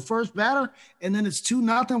walks the first batter and then it's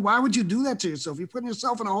 2-0, why would you do that to yourself? You're putting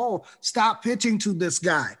yourself in a hole. Stop pitching to this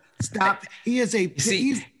guy. Stop. He is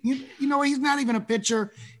he's not even a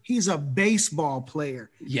pitcher. He's a baseball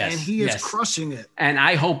player. Yes. And he is crushing it. And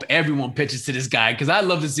I hope everyone pitches to this guy because I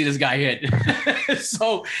love to see this guy hit.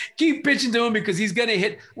 So keep pitching to him because he's going to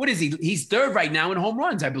hit. What is he? He's third right now in home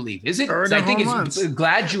runs, I believe. Is it? Third I think home it's runs.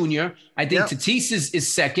 Glad Jr. I think Tatis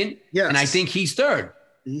is second. Yes. And I think he's third.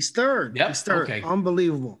 He's third. Yep. He's third. Okay.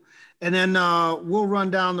 Unbelievable. And then we'll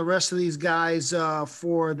run down the rest of these guys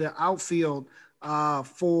for the outfield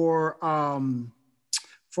for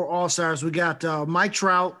All-Stars. We got Mike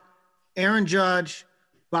Trout, Aaron Judge,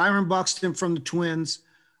 Byron Buxton from the Twins,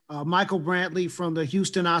 Michael Brantley from the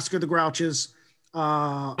Houston Oscar the Grouches,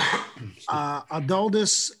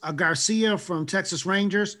 Adoldis Garcia from Texas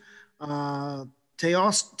Rangers, Teoscar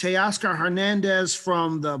Hernandez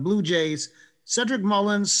from the Blue Jays, Cedric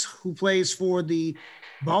Mullins, who plays for the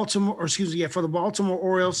Baltimore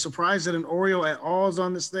Orioles. Surprised that an Oriole at all is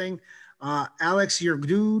on this thing. Alex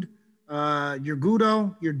Yurdudo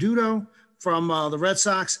from the Red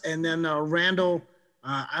Sox, and then Randall.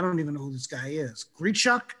 I don't even know who this guy is.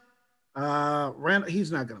 Grichuk. Randall.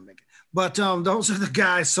 He's not going to make it. But those are the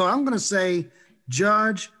guys. So I'm going to say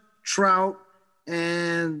Judge, Trout,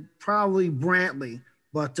 and probably Brantley.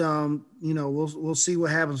 But we'll see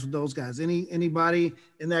what happens with those guys. Anybody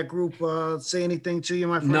in that group say anything to you,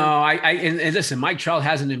 my friend? No, and listen, Mike Trout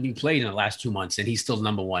hasn't been played in the last 2 months, and he's still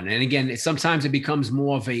number one. And again, sometimes it becomes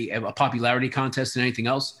more of a popularity contest than anything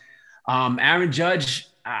else. Aaron Judge,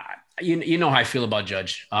 you know how I feel about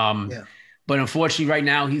Judge. But unfortunately, right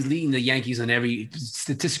now he's leading the Yankees in every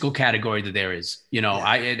statistical category that there is.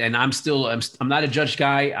 I'm not a Judge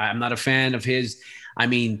guy. I'm not a fan of his. I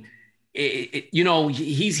mean,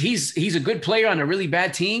 he's a good player on a really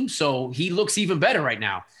bad team, so he looks even better right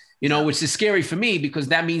now. Which is scary for me because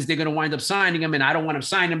that means they're going to wind up signing him, and I don't want to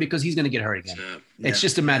sign him because he's going to get hurt again. It's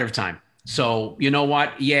just a matter of time. So you know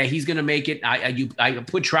what? Yeah, he's going to make it. I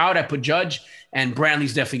put Trout, I put Judge, and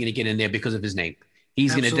Brantley's definitely going to get in there because of his name.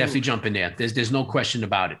 He's going to definitely jump in there. There's no question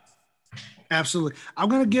about it. Absolutely. I'm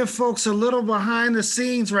going to give folks a little behind the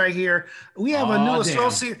scenes right here. We have a new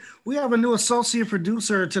associate. We have a new associate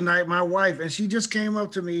producer tonight, my wife, and she just came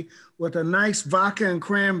up to me with a nice vodka and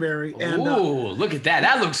cranberry. And look at that.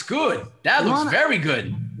 That looks good. That looks very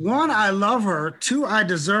good. 1, I love her. 2, I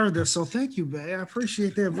deserve this. So thank you, babe. I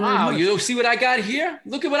appreciate that very much. You see what I got here?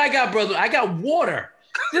 Look at what I got, brother. I got water.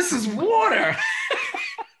 This is water.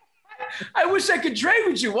 I wish I could trade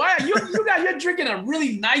with you. Why? You're drinking a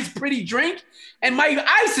really nice, pretty drink, and my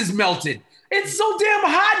ice is melted. It's so damn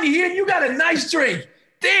hot in here, and you got a nice drink.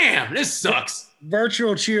 Damn, this sucks.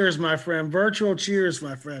 Virtual cheers, my friend. Virtual cheers,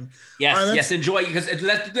 my friend. Yes, yes, enjoy, because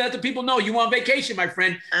let the people know you on vacation, my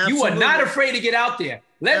friend. Absolutely. You are not afraid to get out there.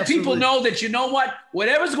 Let people know that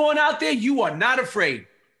whatever's going out there, you are not afraid.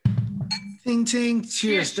 Ting, ting.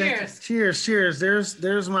 Cheers. Cheers.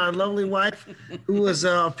 There's my lovely wife who has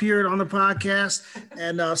appeared on the podcast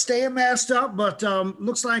and staying masked up, but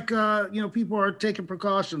looks like, people are taking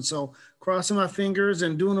precautions. So crossing my fingers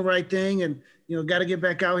and doing the right thing and, got to get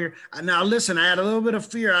back out here. Now, listen, I had a little bit of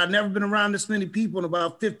fear. I've never been around this many people in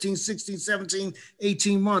about 15, 16, 17,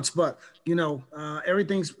 18 months, but,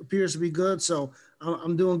 everything appears to be good. So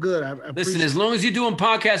I'm doing good. Listen, as long as you're doing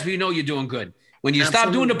podcasts, we know you're doing good. When you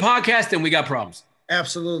stop doing the podcast, then we got problems.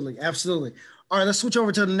 Absolutely. All right, let's switch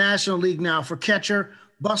over to the National League now. For catcher,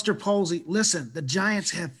 Buster Posey. Listen, the Giants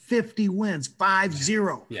have 50 wins,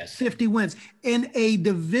 5-0. Yes. 50 wins in a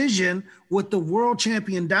division with the world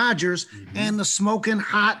champion Dodgers and the smoking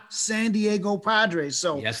hot San Diego Padres.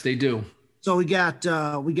 So yes, they do. So we got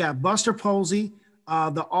Buster Posey,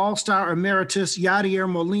 the All-Star Emeritus Yadier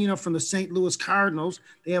Molina from the St. Louis Cardinals.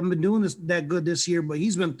 They haven't been doing that good this year, but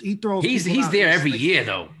he throws. He's there every year,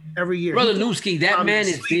 though. Every year, Brother Newski, that man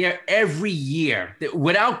is there every year,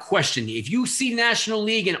 without question. If you see National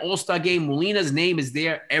League and All-Star Game, Molina's name is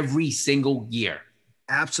there every single year.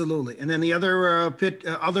 Absolutely. And then the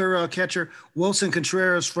other catcher, Wilson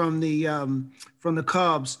Contreras from the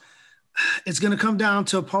Cubs. It's going to come down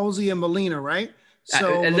to Posey and Molina, right?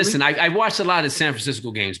 So listen, I watched a lot of San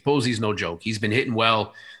Francisco games. Posey's no joke. He's been hitting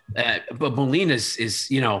well. But Molina's is,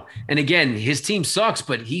 and again, his team sucks,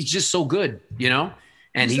 but he's just so good,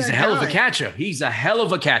 and he's a hell of a catcher. He's a hell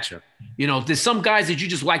of a catcher. There's some guys that you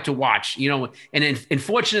just like to watch, and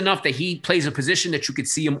fortunate enough that he plays a position that you could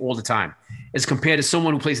see him all the time as compared to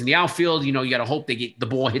someone who plays in the outfield. You got to hope the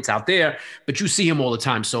ball hits out there, but you see him all the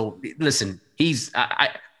time. So listen,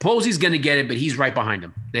 Posey's going to get it, but he's right behind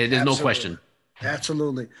him. There's no question.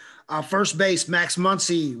 Absolutely. First base, Max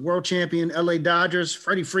Muncy, world champion, LA Dodgers,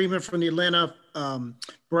 Freddie Freeman from the Atlanta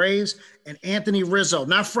Braves, and Anthony Rizzo,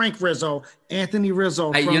 not Frank Rizzo, Anthony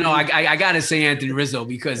Rizzo. I got to say Anthony Rizzo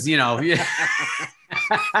because,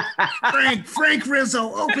 Frank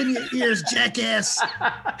Rizzo, open your ears, jackass.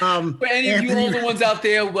 For any of you older ones out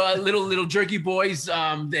there, little jerky boys,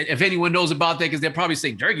 if anyone knows about that, because they're probably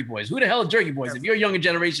saying jerky boys. Who the hell are jerky boys? If you're a younger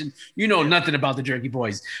generation, you know nothing about the jerky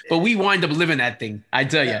boys. But we wind up living that thing, I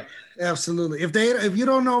tell you. Absolutely. If you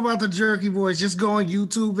don't know about the jerky boys, just go on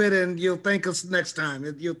YouTube it and you'll thank us next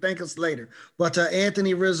time. You'll thank us later. But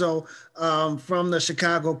Anthony Rizzo from the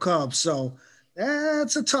Chicago Cubs. So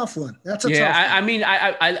that's a tough one. Tough one. I mean,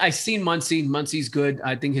 I seen Muncy. Muncy's good.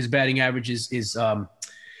 I think his batting average is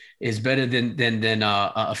better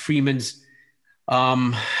than Freeman's.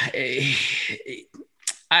 I'm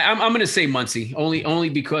going to say Muncy only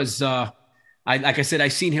because like I said,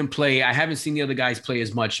 I've seen him play. I haven't seen the other guys play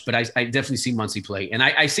as much, but I definitely see Muncy play. And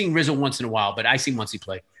I seen Rizzo once in a while, but I see Muncy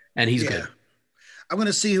play, and he's good. I'm going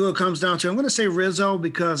to see who it comes down to. I'm going to say Rizzo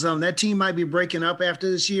because that team might be breaking up after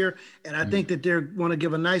this year, and I think that they want to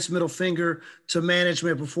give a nice middle finger to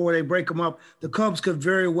management before they break them up. The Cubs could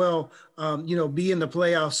very well, be in the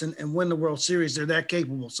playoffs and win the World Series. They're that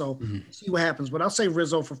capable. So see what happens. But I'll say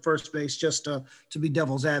Rizzo for first base just to be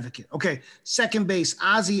devil's advocate. Okay, second base,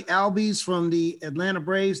 Ozzie Albies from the Atlanta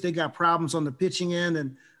Braves. They got problems on the pitching end,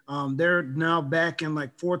 and they're now back in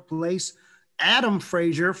like fourth place. Adam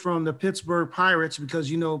Frazier from the Pittsburgh Pirates,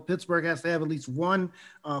 because Pittsburgh has to have at least one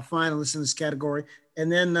finalist in this category,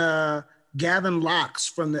 and then Gavin Lux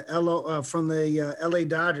from the LA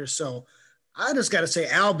Dodgers. So I just got to say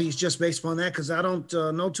Albies just based upon that because I don't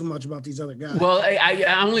know too much about these other guys. Well,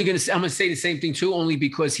 I'm going to say the same thing too, only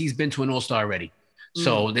because he's been to an All-Star already.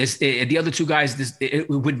 So the other two guys, it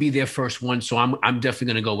would be their first one. So I'm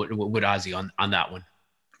definitely going to go with Ozzie on that one.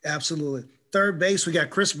 Absolutely. Third base, we got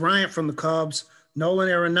Chris Bryant from the Cubs, Nolan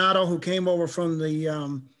Arenado, who came over from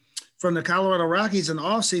the Colorado Rockies in the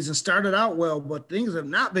offseason, started out well, but things have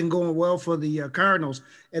not been going well for the Cardinals.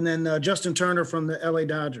 And then Justin Turner from the LA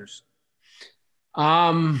Dodgers.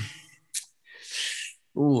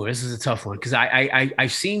 This is a tough one because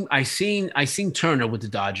I've seen Turner with the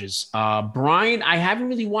Dodgers. Bryant, I haven't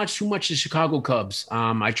really watched too much of the Chicago Cubs.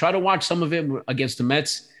 I tried to watch some of it against the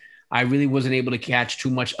Mets. I really wasn't able to catch too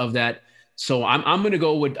much of that. So I'm going to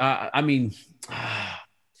go with, all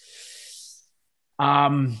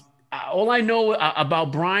I know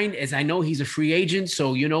about Brian is I know he's a free agent.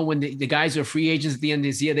 So, when the guys are free agents at the end of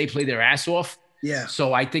this year, they play their ass off. Yeah.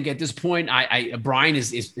 So I think at this point, Brian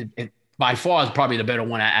is by far is probably the better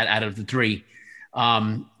one out of the three.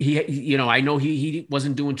 I know he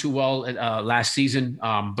wasn't doing too well last season.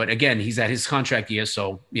 But again, he's at his contract year.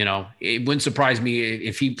 So, it wouldn't surprise me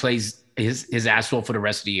if he plays his ass off for the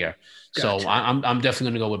rest of the year. Gotcha. So I'm definitely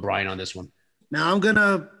going to go with Brian on this one. Now I'm going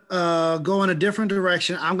to go in a different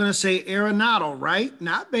direction. I'm going to say Arenado, right?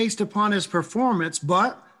 Not based upon his performance,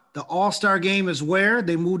 but the All-Star game is where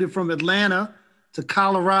they moved it from Atlanta to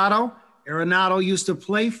Colorado. Arenado used to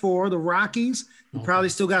play for the Rockies. You probably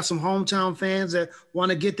still got some hometown fans that want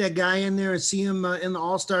to get that guy in there and see him in the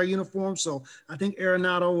All-Star uniform. So I think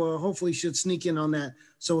Arenado hopefully should sneak in on that.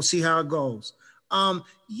 So we'll see how it goes.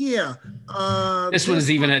 This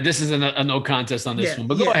is a no contest on this one,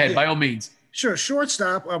 but go ahead by all means. Sure.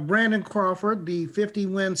 Shortstop, Brandon Crawford, the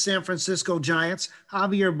 50-win San Francisco Giants.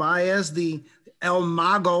 Javier Baez, the El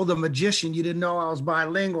Mago, the magician. You didn't know I was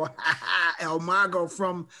bilingual. El Mago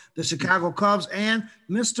from the Chicago Cubs. And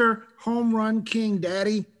Mr. Home Run King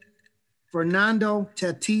Daddy, Fernando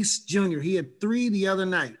Tatis Jr. He had 3 the other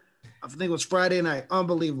night. I think it was Friday night.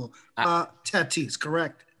 Unbelievable. Tatis,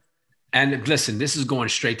 correct? And listen, this is going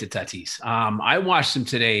straight to Tatis. I watched him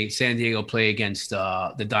today, San Diego play against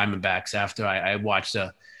the Diamondbacks after I watched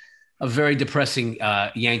a very depressing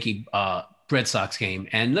Yankee Red Sox game.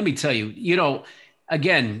 And let me tell you,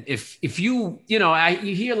 again, if you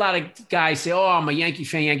hear a lot of guys say, "Oh, I'm a Yankee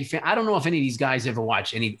fan." I don't know if any of these guys ever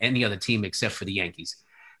watch any other team except for the Yankees.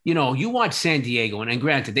 You watch San Diego, and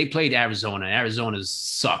granted, they played Arizona. Arizona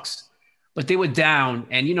sucks. But they were down,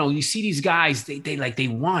 and you see these guys. They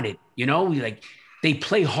want it. They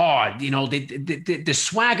play hard. You know, the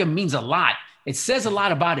swagger means a lot. It says a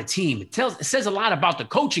lot about a team. It says a lot about the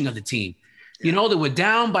coaching of the team. Yeah. You know, they were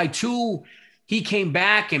down by 2. He came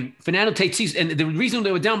back, and Fernando Tatis, and the reason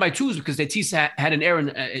they were down by 2 is because Tatis had an error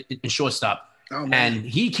in shortstop. Oh, and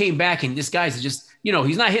he came back, and this guy's just, you know,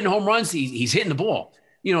 he's not hitting home runs. He's hitting the ball.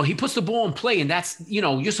 You know, he puts the ball in play, and that's, you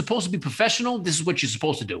know, you're supposed to be professional. This is what you're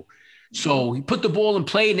supposed to do. So he put the ball in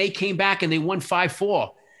play, and they came back, and they won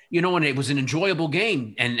 5-4. You know, and it was an enjoyable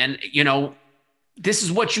game. And you know, this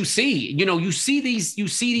is what you see. You know, you see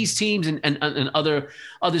these teams and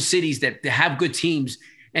other cities that have good teams.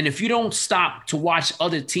 And if you don't stop to watch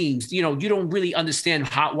other teams, you know, you don't really understand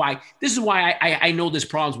why. This is why I know there's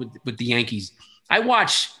problems with the Yankees. I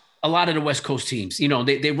watch a lot of the West Coast teams. You know,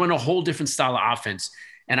 they run a whole different style of offense.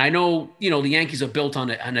 And I know, you know, the Yankees are built on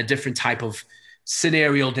a different type of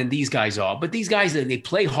scenario than these guys are. But these guys, they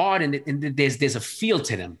play hard, and there's a feel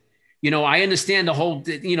to them. You know, I understand the whole,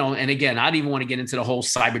 you know, and again, I don't even want to get into the whole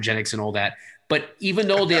cybergenics and all that. But even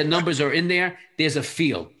though their numbers are in there, there's a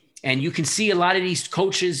feel. And you can see a lot of these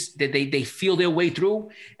coaches that they feel their way through.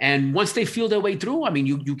 And once they feel their way through, I mean,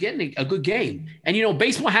 you get a good game. And, you know,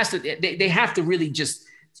 baseball has to, they have to really just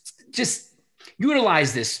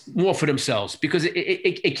utilize this more for themselves, because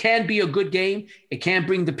it can be a good game. It can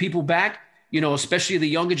bring the people back, you know, especially the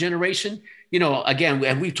younger generation. You know, again,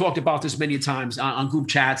 and we've talked about this many times on group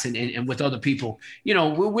chats and with other people. You know,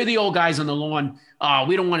 we're the old guys on the lawn.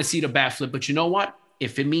 We don't want to see the bat flip. But you know what?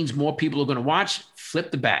 If it means more people are going to watch,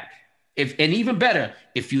 flip the bat. And even better,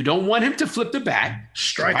 if you don't want him to flip the bat,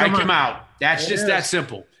 strike him out. That's just that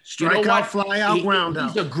simple. Strike you know out, fly out, ground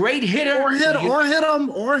out. He's a great hitter. Or hit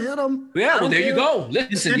him. Yeah, well, there you go.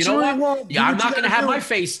 Listen, you know what? Yeah, I'm not going to have my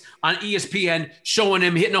face on ESPN showing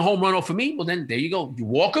him hitting a home run off of me. Well, then there you go. You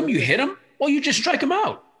walk him, you hit him, or you just strike him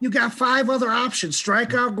out. You got 5 other options: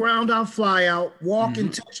 strike out, ground out, fly out, walk,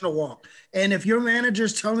 intentional walk. And if your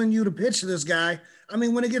manager's telling you to pitch to this guy, I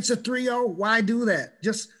mean, when it gets a 3-0, why do that?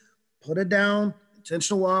 Just put it down,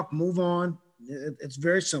 intentional walk, move on. It's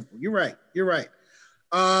very simple. You're right.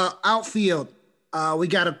 Outfield, we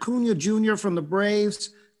got Acuna Jr. from the Braves,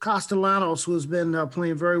 Castellanos, who's been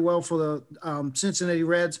playing very well for the Cincinnati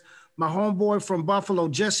Reds. My homeboy from Buffalo,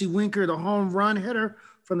 Jesse Winker, the home run hitter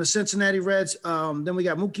from the Cincinnati Reds. Then we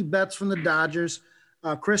got Mookie Betts from the Dodgers,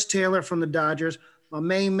 Chris Taylor from the Dodgers. My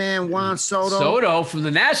main man, Juan Soto. Soto from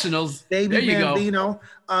the Nationals. Baby Bambino.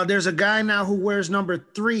 There's a guy now who wears number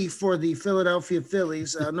 3 for the Philadelphia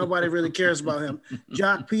Phillies. Nobody really cares about him.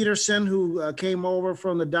 Jock Peterson, who came over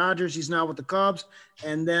from the Dodgers. He's now with the Cubs.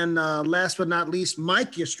 And then last but not least,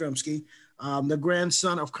 Mike Yastrzemski, the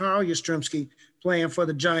grandson of Carl Yastrzemski, playing for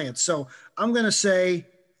the Giants. So I'm going to say,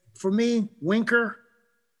 for me, Winker,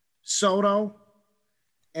 Soto,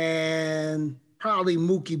 and probably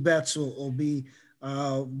Mookie Betts will be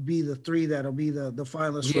the 3 that'll be the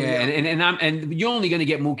finalists. Yeah, and you're only going to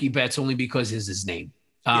get Mookie Betts only because it's his name.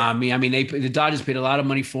 I mean, the Dodgers paid a lot of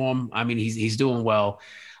money for him. I mean, he's doing well.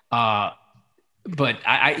 But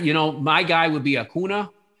I you know, my guy would be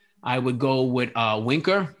Acuna. I would go with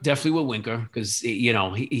Winker, definitely with Winker, because you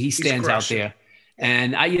know he stands out there.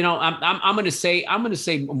 And I'm going to say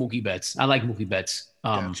Mookie Betts. I like Mookie Betts.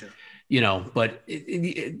 Gotcha. You know, but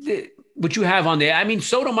what you have on there, I mean,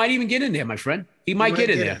 Soto might even get in there, my friend. He might get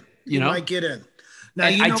in there. You know, might get in. Now,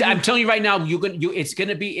 I'm telling you right now, it's going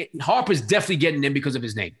to be Harper's definitely getting in because of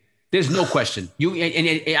his name. There's no question.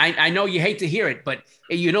 I know you hate to hear it, but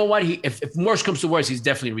you know what? If worse comes to worse, he's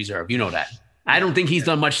definitely reserved. You know that. I don't think he's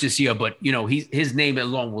done much this year, but you know, his name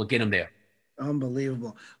alone will get him there.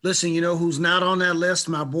 Unbelievable. Listen, you know who's not on that list?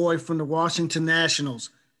 My boy from the Washington Nationals,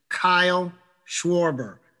 Kyle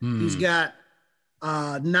Schwarber. He's got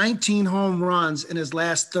 19 home runs in his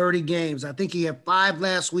last 30 games. I think he had 5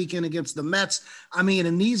 last weekend against the Mets. I mean,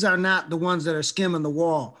 and these are not the ones that are skimming the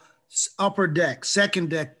wall. Upper deck, second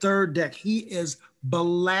deck, third deck. He is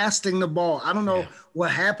blasting the ball. I don't know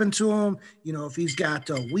what happened to him, you know, if he's got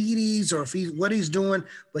Wheaties or what he's doing,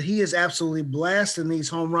 but he is absolutely blasting these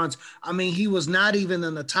home runs. I mean, he was not even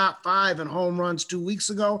in the top 5 in home runs 2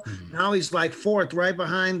 weeks ago. Now he's like 4th, right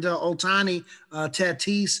behind Ohtani,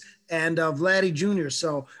 Tatis, and Vladdy Jr.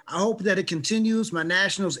 So I hope that it continues. My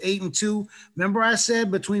Nationals 8-2. Remember I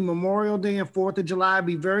said between Memorial Day and 4th of July, I'd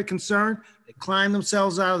be very concerned. They climbed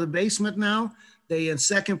themselves out of the basement now. They in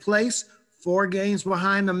second place, 4 games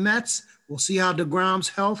behind the Mets. We'll see how DeGrom's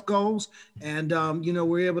health goes. And, you know,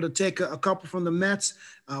 we're able to take a couple from the Mets.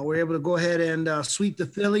 We're able to go ahead and sweep the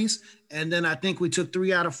Phillies. And then I think we took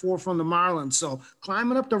 3 out of 4 from the Marlins. So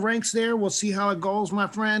climbing up the ranks there. We'll see how it goes, my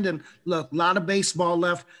friend. And look, a lot of baseball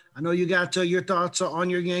left. I know you got your thoughts on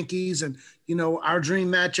your Yankees, and our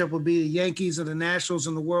dream matchup would be the Yankees and the Nationals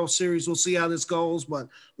in the World Series. We'll see how this goes, but a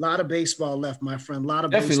lot of baseball left, my friend.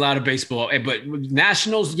 Definitely a lot of baseball. But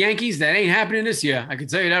Nationals, Yankees, that ain't happening this year. I can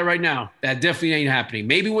tell you that right now. That definitely ain't happening.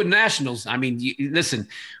 Maybe with Nationals. I mean, listen,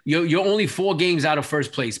 you're only 4 games out of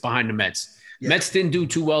first place behind the Mets. Yeah. Mets didn't do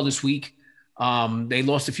too well this week. They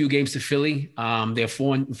lost a few games to Philly. They're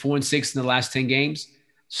 4-6 in the last 10 games.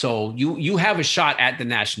 So you have a shot at the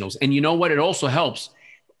Nationals. And you know what? It also helps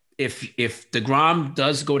if DeGrom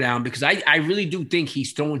does go down, because I really do think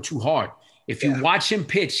he's throwing too hard. If you watch him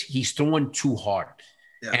pitch, he's throwing too hard.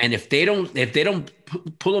 Yeah. And if they don't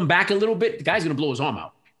pull him back a little bit, the guy's going to blow his arm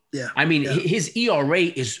out. Yeah. I mean, his ERA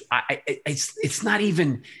is it's not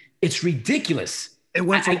even, it's ridiculous. It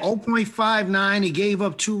went from 0.59. He gave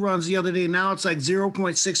up 2 runs the other day. Now it's like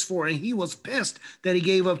 0.64. And he was pissed that he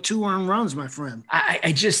gave up 2 earned runs, my friend.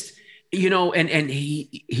 I just, and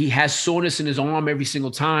he has soreness in his arm every single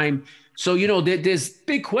time. So, there's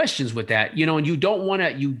big questions with that, and you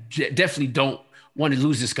definitely don't want to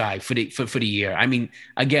lose this guy for the year. I mean,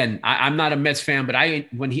 again, I'm not a Mets fan, but I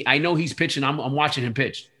know he's pitching, I'm watching him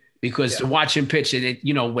pitch. Because to watch him pitch, and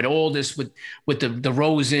with all this, with the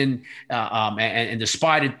Rosen and the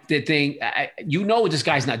Spider thing, this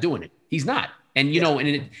guy's not doing it. He's not, and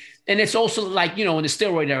and it's also like in the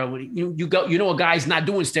steroid era, a guy's not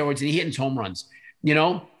doing steroids and he hitting home runs.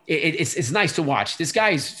 It's nice to watch. This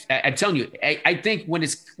guy's, I'm telling you, I think when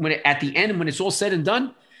at the end, when it's all said and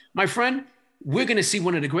done, my friend, we're gonna see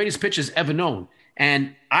one of the greatest pitchers ever known.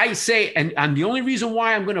 And I say, and the only reason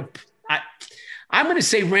why I'm gonna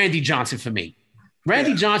say Randy Johnson for me.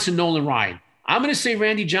 Randy Johnson, Nolan Ryan. I'm going to say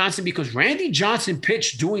Randy Johnson because Randy Johnson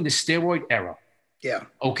pitched during the steroid era. Yeah.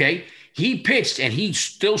 Okay. He pitched and he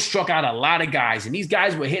still struck out a lot of guys. And these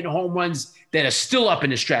guys were hitting home runs that are still up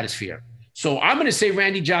in the stratosphere. So I'm going to say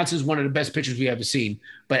Randy Johnson is one of the best pitchers we've ever seen.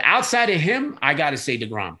 But outside of him, I got to say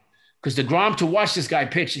DeGrom. Because DeGrom, to watch this guy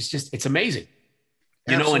pitch, it's amazing.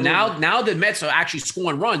 And now the Mets are actually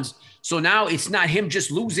scoring runs. So now it's not him just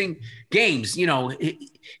losing games.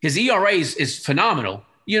 His ERA is phenomenal,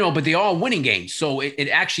 but they are winning games. So it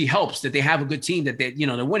actually helps that they have a good team, that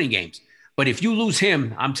they're winning games. But if you lose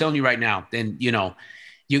him, I'm telling you right now, then,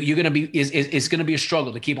 you're going to be, it's going to be a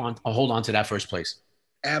struggle to hold on to that first place.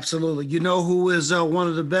 Absolutely. You know who is one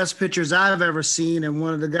of the best pitchers I've ever seen, and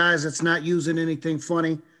one of the guys that's not using anything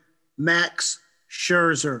funny? Max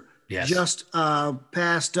Scherzer. Yes. Just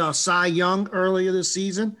passed Cy Young earlier this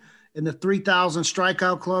season in the 3,000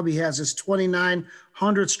 strikeout club. He has his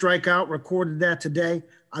 2,900 strikeout, recorded that today.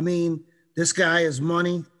 I mean, this guy is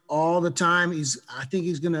money all the time. I think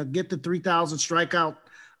he's going to get the 3,000 strikeout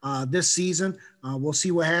this season. We'll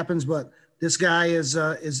see what happens, but this guy is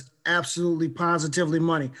absolutely positively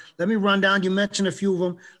money. Let me run down. You mentioned a few of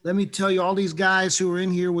them. Let me tell you, all these guys who are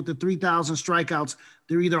in here with the 3,000 strikeouts,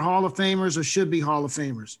 they're either Hall of Famers or should be Hall of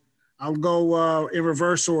Famers. I'll go in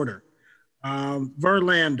reverse order.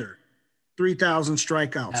 Verlander, 3,000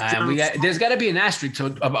 strikeouts. There's got to be an asterisk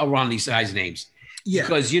around these guys' names. Yeah.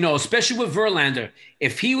 Because, especially with Verlander,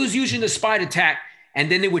 if he was using the Spider Tack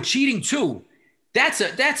and then they were cheating too, that's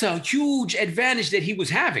a huge advantage that he was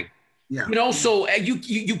having. Yeah. So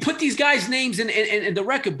you put these guys' names in the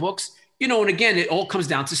record books, and again, it all comes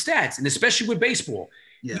down to stats, and especially with baseball.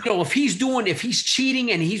 Yeah. If he's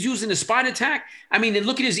cheating and he's using the Spider Tack, I mean,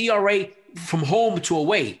 look at his ERA from home to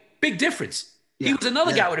away. Big difference. Yeah. He was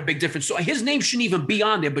another guy with a big difference. So his name shouldn't even be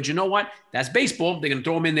on there. But you know what? That's baseball. They're going to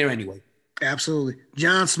throw him in there anyway. Absolutely.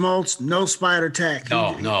 John Smoltz, no Spider Tack.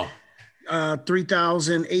 No.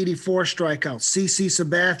 3,084 strikeouts. CC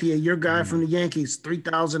Sabathia, your guy from the Yankees,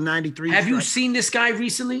 3,093. Have you seen this guy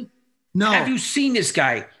recently? No. Have you seen this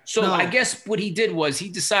guy? So No. I guess what he did was he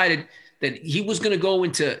decided that he was going to go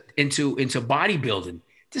into bodybuilding.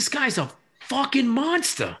 This guy's a fucking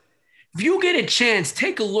monster. If you get a chance,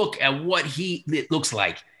 take a look at what it looks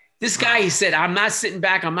like. This guy, he said, I'm not sitting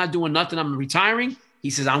back. I'm not doing nothing. I'm retiring.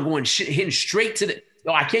 He says, I'm going hitting straight to the –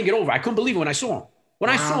 I can't get over it. I couldn't believe it when I saw him.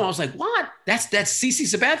 When I saw him, I was like, what? That's CC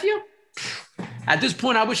Sabathia? At this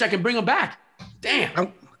point, I wish I could bring him back.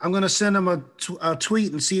 Damn. I'm going to send him a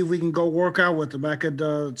tweet and see if we can go work out with him. I could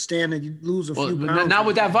stand and lose a few pounds. Not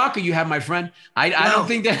with that vodka you have, my friend. I don't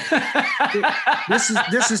think that.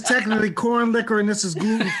 This is technically corn liquor and this is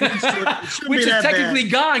gluten-free. So which is technically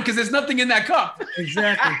gone because there's nothing in that cup.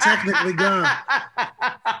 Exactly. Technically gone.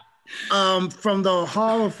 From the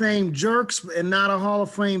Hall of Fame jerks and not a Hall of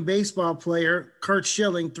Fame baseball player, Curt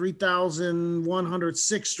Schilling,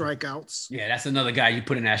 3,106 strikeouts. Yeah, that's another guy you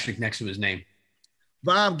put an asterisk next to his name.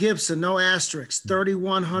 Bob Gibson, no asterisks,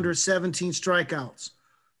 3,117 strikeouts.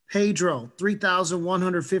 Pedro,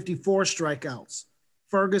 3,154 strikeouts.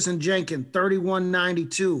 Ferguson Jenkins,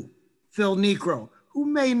 3,192. Phil Niekro, who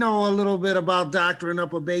may know a little bit about doctoring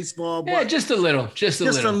up a baseball, but just a little, just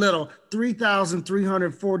a little.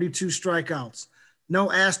 3,342 strikeouts.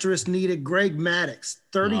 No asterisk needed. Greg Maddux,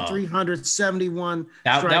 3,371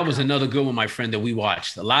 strikeouts. That was another good one, my friend, that we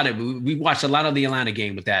watched. We watched a lot of the Atlanta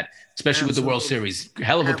game with that, especially with the World Series.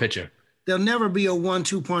 Hell of a pitcher. There'll never be a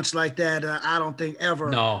 1-2 punch like that, I don't think,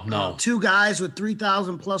 ever. No. Two guys with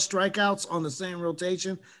 3,000 plus strikeouts on the same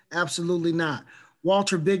rotation? Absolutely not.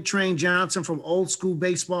 Walter Big Train Johnson from Old School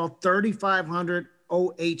Baseball,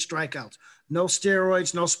 3,508 strikeouts. No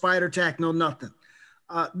steroids, no spider tack, no nothing.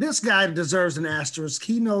 This guy deserves an asterisk.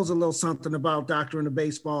 He knows a little something about doctoring the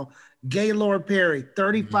baseball. Gaylord Perry,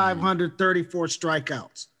 3,534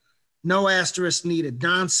 strikeouts. No asterisk needed.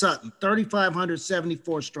 Don Sutton,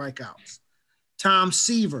 3,574 strikeouts. Tom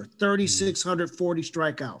Seaver, 3,640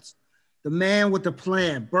 strikeouts. The man with the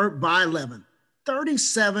plan, Bert Bylevin,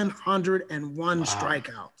 3,701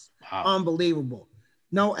 strikeouts. Wow. Unbelievable.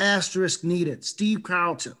 No asterisk needed. Steve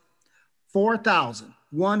Carlton,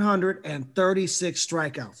 4,136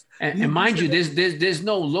 strikeouts. And mind you, there's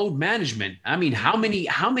no load management. I mean, how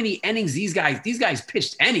many innings these guys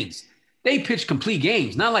pitched innings? They pitched complete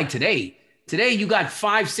games, not like today. Today you got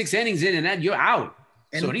 5-6 innings in and then you're out.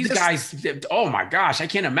 And so these guys, oh my gosh, I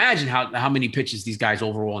can't imagine how many pitches these guys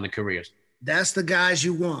overall in their careers. That's the guys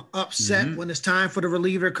you want. Upset when it's time for the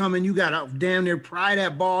reliever coming. You got to damn near pry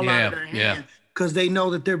that ball out of their hand because they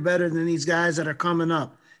know that they're better than these guys that are coming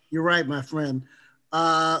up. You're right, my friend.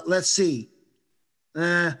 Let's see.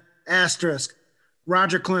 Asterisk.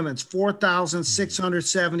 Roger Clemens,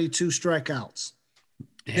 4,672 strikeouts.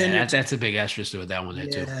 Yeah, that's a big asterisk with that one there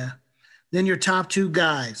too. Then your top two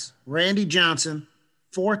guys, Randy Johnson,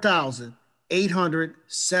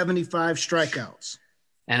 4,875 strikeouts.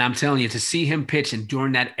 And I'm telling you, to see him pitching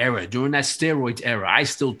during that era, during that steroids era, I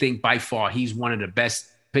still think by far he's one of the best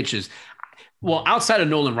pitchers. Well, outside of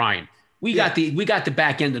Nolan Ryan, we got the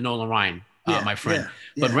back end of Nolan Ryan, my friend.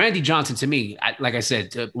 But Randy Johnson, to me, like I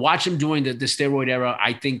said, to watch him during the steroid era,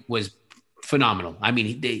 I think was phenomenal. I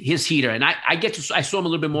mean, his heater, and I saw him a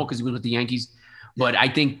little bit more because he was with the Yankees. But I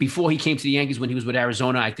think before he came to the Yankees, when he was with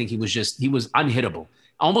Arizona, I think he was unhittable.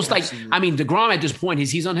 Almost Absolutely. Like, I mean, DeGrom at this point,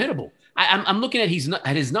 he's unhittable. I'm looking at his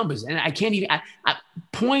numbers, and I can't even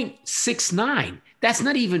 .69. That's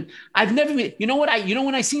not even. I've never been. You know what?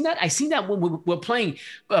 When I seen that, I seen that when we're playing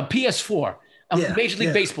PS4, Major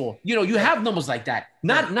League Baseball. You know, you have numbers like that.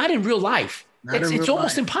 Not in real life. It's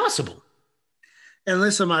almost impossible. And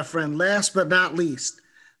listen, my friend. Last but not least,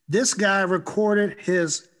 this guy recorded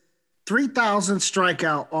his 3,000th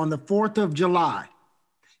strikeout on the 4th of July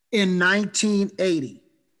in 1980,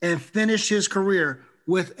 and finished his career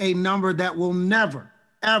with a number that will never,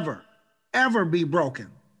 ever, ever be broken.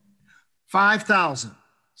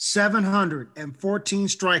 5,714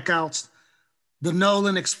 strikeouts. The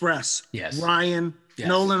Nolan Express. Yes. Nolan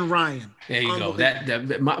Ryan. There you go.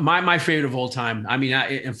 That my favorite of all time. I mean,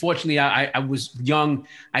 unfortunately, I was young.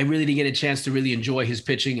 I really didn't get a chance to really enjoy his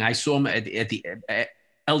pitching. I saw him at the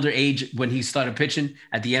elder age when he started pitching,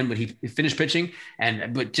 at the end when he finished pitching,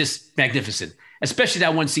 but just magnificent. Especially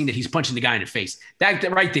that one scene that he's punching the guy in the face. That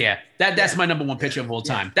right there, that's my number one pitcher of all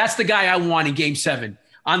time. That's the guy I want in Game 7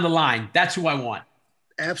 on the line. That's who I want.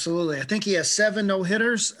 Absolutely. I think he has 7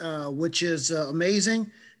 no-hitters, which is amazing.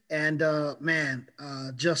 And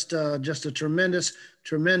just a tremendous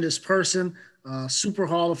person, super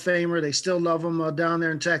Hall of Famer. They still love him down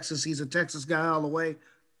there in Texas. He's a Texas guy all the way.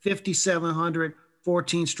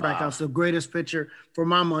 5,714 strikeouts, the greatest pitcher for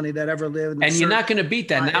my money that ever lived. And you're not going to beat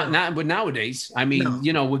that nowadays. I mean,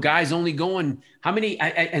 with guys only going how many?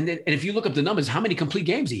 And if you look up the numbers, how many complete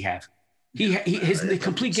games he have? His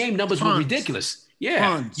complete game numbers were ridiculous. Yeah,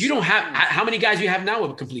 tons. You don't have how many guys you have now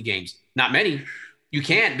with complete games? Not many. You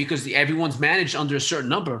can't, because everyone's managed under a certain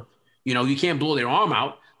number. You know, you can't blow their arm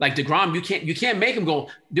out. Like DeGrom, you can't make him go.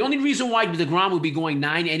 The only reason why DeGrom would be going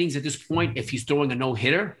 9 innings at this point if he's throwing a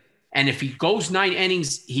no-hitter, and if he goes 9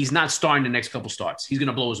 innings, he's not starting the next couple starts. He's going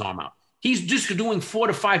to blow his arm out. He's just doing 4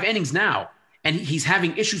 to 5 innings now, and he's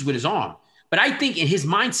having issues with his arm. But I think in his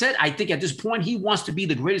mindset, I think at this point, he wants to be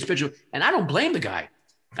the greatest pitcher, and I don't blame the guy.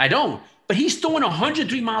 I don't. But he's throwing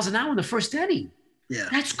 103 miles an hour in the first inning. Yeah,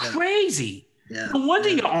 that's crazy. Yeah. No wonder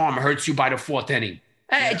your arm hurts you by the 4th inning.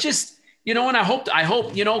 It just, and I hope,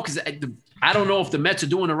 because I don't know if the Mets are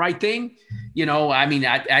doing the right thing. I mean,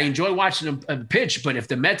 I enjoy watching them pitch, but if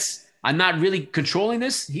the Mets are not really controlling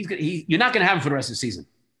this, you're not going to have him for the rest of the season.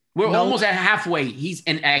 We're almost at halfway.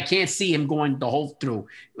 And I can't see him going the whole through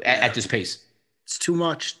at this pace. It's too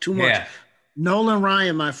much. Yeah. Nolan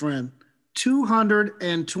Ryan, my friend,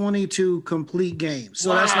 222 complete games.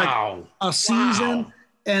 So that's like a season. Wow.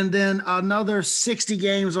 And then another 60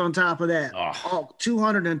 games on top of that. Oh.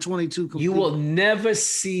 222 complete. You will never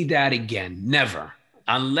see that again. Never.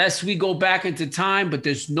 Unless we go back into time, but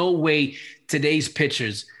there's no way today's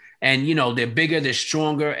pitchers, and, they're bigger, they're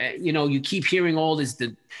stronger. You keep hearing all this,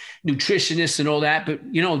 the nutritionists and all that, but,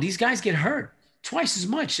 these guys get hurt twice as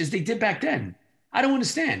much as they did back then. I don't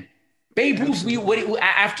understand. Babe Ruth,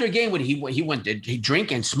 after a game, did he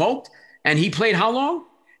drink and smoked? And he played how long?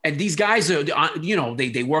 And these guys are,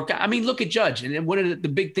 they work out. I mean, look at Judge. And then one of the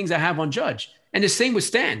big things I have on Judge. And the same with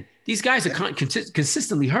Stan. These guys are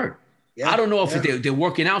consistently hurt. Yeah. I don't know if they're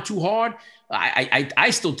working out too hard. I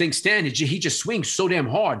still think Stan, he just swings so damn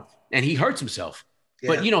hard and he hurts himself.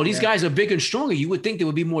 Yeah. But, these guys are big and stronger. You would think they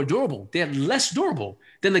would be more durable. They're less durable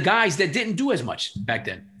than the guys that didn't do as much back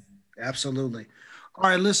then. Absolutely. All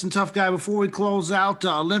right, listen, tough guy, before we close out,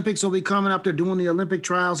 Olympics will be coming up. They're doing the Olympic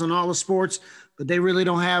trials in all the sports, but they really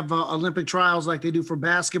don't have Olympic trials like they do for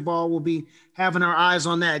basketball. We'll be having our eyes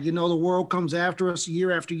on that. The world comes after us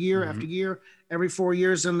year after year after year, every 4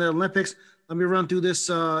 years in the Olympics. Let me run through this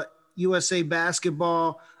USA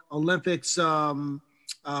basketball Olympics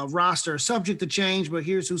roster. Subject to change, but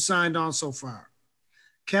here's who signed on so far.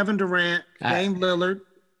 Kevin Durant, Dame Lillard.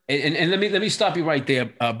 And let me stop you right there,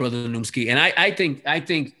 Brother Numsky. And I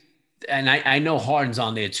think, and I know Harden's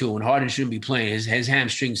on there too, and Harden shouldn't be playing. His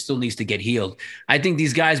hamstring still needs to get healed. I think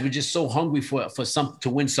these guys were just so hungry for something to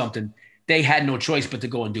win something. They had no choice but to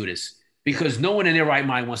go and do this, because no one in their right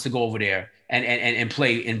mind wants to go over there and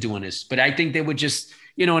play in doing this. But I think they would just,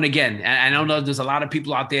 and again, I don't know, there's a lot of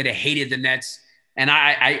people out there that hated the Nets, and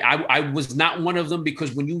I was not one of them,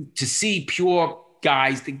 because to see pure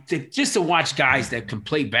guys, just to watch guys that can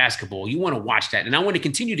play basketball, you want to watch that. And I want to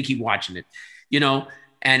continue to keep watching it,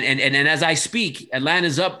 and as I speak,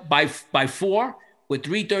 Atlanta's up by 4 with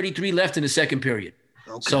 3:33 left in the second period.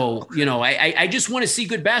 Okay. So, I just want to see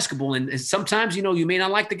good basketball. And sometimes, you may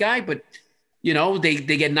not like the guy, but, they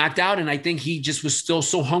get knocked out. And I think he just was still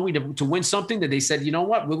so hungry to win something that they said, you know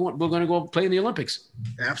what, we're going to go play in the Olympics.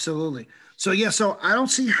 Absolutely. So I don't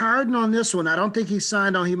see Harden on this one. I don't think he's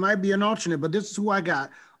signed on. He might be an alternate, but this is who I got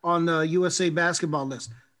on the USA basketball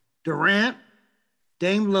list. Durant,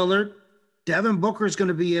 Dame Lillard, Devin Booker is going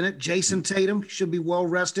to be in it. Jason Tatum should be well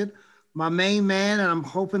rested. My main man, and I'm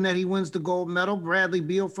hoping that he wins the gold medal, Bradley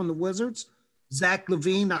Beal from the Wizards. Zach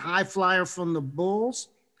LaVine, the high flyer from the Bulls.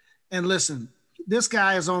 And listen, this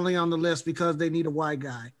guy is only on the list because they need a white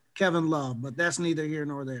guy, Kevin Love, but that's neither here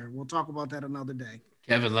nor there. We'll talk about that another day.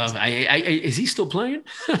 Kevin Love, is he still playing?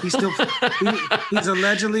 He's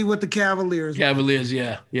allegedly with the Cavaliers. Cavaliers,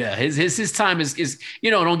 yeah. His time is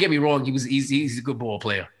don't get me wrong. He's a good ball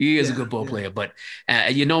player. He is a good ball player. But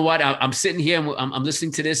you know what? I'm sitting here and I'm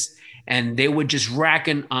listening to this, and they were just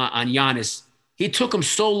racking on Giannis. He took him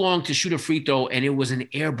so long to shoot a free throw, and it was an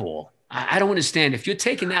air ball. I don't understand. If you're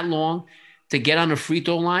taking that long to get on the free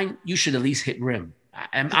throw line, you should at least hit rim.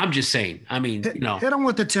 I'm just saying. I mean, hit him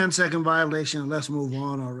with the 10-second violation and let's move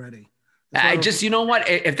on already. You know what?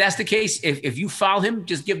 If that's the case, if you foul him,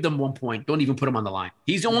 just give them 1 point. Don't even put him on the line.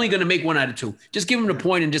 He's only going to make 1 out of 2. Just give him the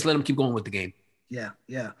point and just let him keep going with the game. Yeah.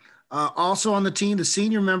 Also on the team, the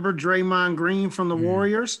senior member, Draymond Green from the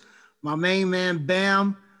Warriors. My main man,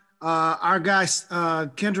 Bam. Our guy,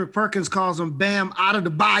 Kendrick Perkins, calls him Bam out of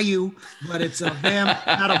the bayou, but it's Bam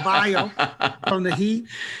out of Bio from the Heat.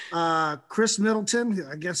 Chris Middleton,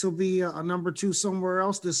 I guess he'll be a number 2 somewhere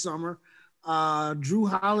else this summer. Drew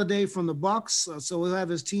Holiday from the Bucks, so we'll have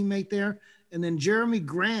his teammate there. And then Jeremy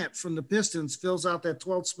Grant from the Pistons fills out that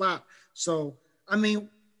 12th spot. So, I mean,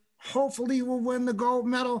 hopefully we'll win the gold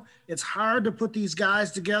medal. It's hard to put these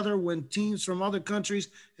guys together when teams from other countries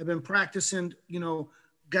have been practicing,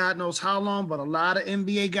 God knows how long, but a lot of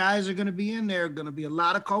NBA guys are going to be in there, going to be a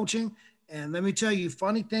lot of coaching. And let me tell you,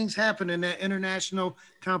 funny things happen in that international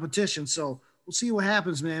competition. So we'll see what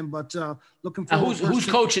happens, man. But looking forward. Who's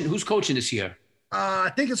coaching? Who's coaching this year? I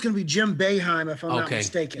think it's going to be Jim Boeheim, if I'm not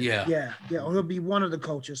mistaken. Yeah. He'll be one of the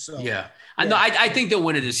coaches. So yeah, I think they'll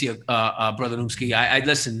win it this year, Brother Numsky. I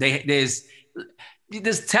listen.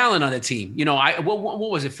 There's talent on the team. What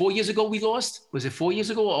was it? 4 years ago we lost? Was it 4 years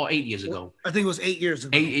ago or 8 years ago? I think it was 8 years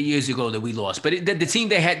ago. 8 years ago that we lost. But the team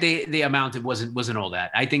they amounted wasn't all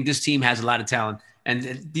that. I think this team has a lot of talent,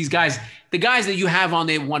 and these guys, the guys that you have on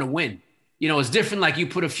there, want to win. It's different. Like you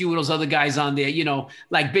put a few of those other guys on there.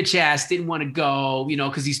 Like bitch ass didn't want to go.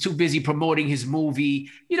 Because he's too busy promoting his movie.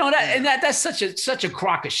 That's such a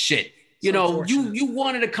crock of shit. You know, you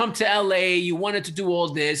wanted to come to LA, you wanted to do all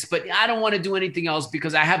this, but I don't want to do anything else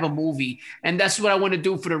because I have a movie and that's what I want to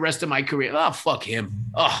do for the rest of my career. Oh, fuck him.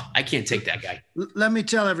 Oh, I can't take that guy. Let me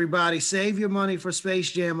tell everybody, save your money for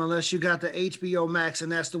Space Jam unless you got the HBO Max,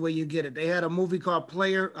 and that's the way you get it. They had a movie called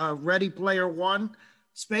Ready Player One.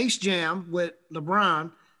 Space Jam with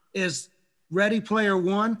LeBron is Ready Player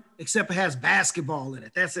One, except it has basketball in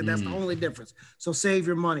it. That's it. That's the only difference. So save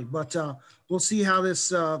your money. But we'll see how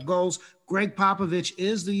this goes. Greg Popovich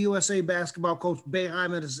is the USA basketball coach.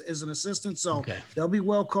 Boeheim is an assistant. So they'll be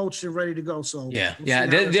well coached and ready to go. So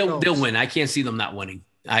they'll win. I can't see them not winning.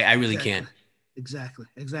 I really can't. Exactly.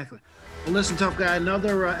 Well, listen, tough guy,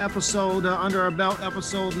 another episode under our belt,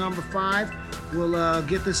 episode number 5. We'll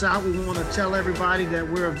get this out. We want to tell everybody that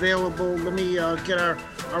we're available. Let me get our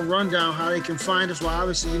rundown, how they can find us. Well,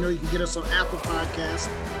 obviously, you can get us on Apple Podcasts,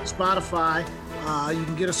 Spotify. You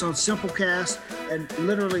can get us on Simplecast, and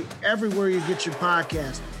literally everywhere you get your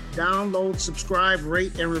podcast. Download, subscribe,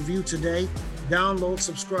 rate, and review today. Download,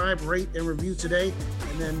 subscribe, rate, and review today.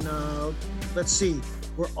 And then let's see.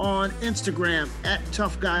 We're on Instagram at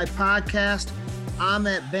Tough Guy Podcast. I'm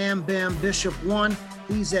at Bam Bam Bishop 1.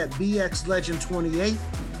 He's at BX Legend 28.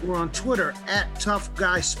 We're on Twitter at Tough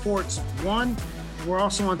Guy Sports 1. And we're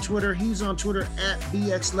also on Twitter. He's on Twitter at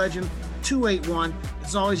BX Legend 281.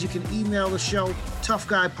 As always, you can email the show,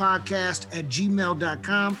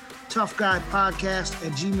 toughguypodcast@gmail.com.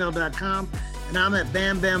 toughguypodcast@gmail.com. And I'm at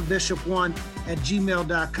Bam Bam Bishop 1 at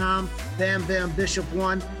gmail.com. Bam Bam Bishop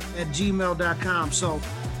 1 at gmail.com. So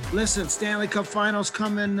listen, Stanley Cup Finals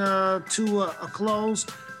coming to a close.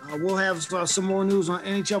 We'll have some more news on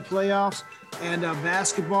NHL playoffs and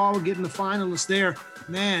basketball. We're getting the finalists there.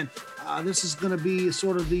 Man, this is going to be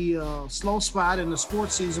sort of the slow spot in the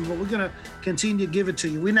sports season, but we're going to continue to give it to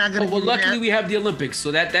you. We're not going to. Well, luckily we have the Olympics,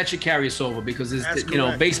 so that should carry us over because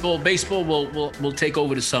baseball will take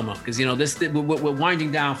over the summer because we're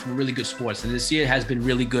winding down from really good sports, and this year has been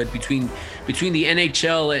really good between the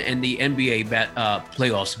NHL and the NBA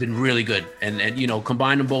playoffs have been really good, and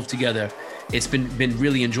combine them both together. It's been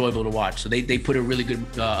really enjoyable to watch. So they put a really good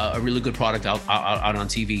product out on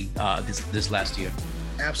TV this last year.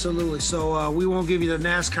 Absolutely. So we won't give you the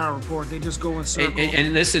NASCAR report. They just go in circles.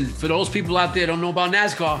 And listen, for those people out there that don't know about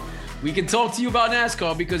NASCAR, we can talk to you about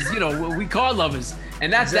NASCAR because we car lovers,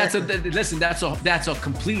 and that's a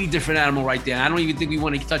completely different animal right there. I don't even think we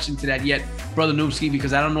want to touch into that yet, Brother Noomski,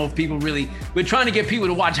 because I don't know if people we're trying to get people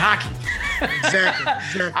to watch hockey.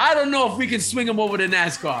 Exactly. I don't know if we can swing them over to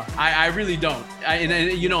NASCAR. I really don't.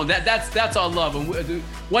 That's our love. And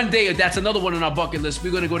one day, that's another one on our bucket list. We're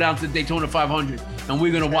going to go down to the Daytona 500 and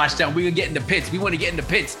we're going to watch that. We're going to get in the pits. We want to get in the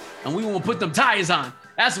pits and we want to put them tires on.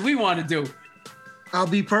 That's what we want to do. I'll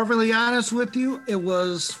be perfectly honest with you. It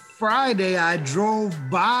was Friday. I drove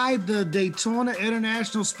by the Daytona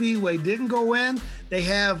International Speedway. Didn't go in. They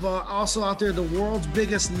have also out there the world's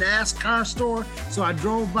biggest NASCAR store. So I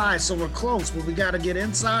drove by. So we're close, but we got to get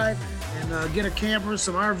inside and get a camper,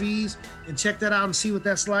 some RVs, and check that out and see what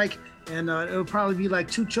that's like. And it'll probably be like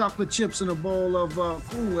 2 chocolate chips in a bowl of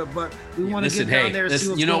Cool Whip. But we want to get down there and see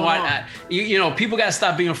what's going on. People got to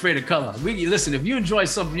stop being afraid of color. Listen, if you enjoy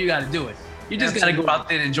something, you got to do it. You just got to go out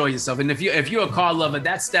there and enjoy yourself. And if you're a car lover,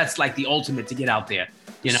 that's like the ultimate to get out there.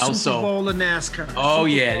 Super Bowl of NASCAR. Oh,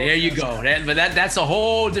 yeah, there you go. That's a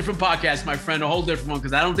whole different podcast, my friend, a whole different one,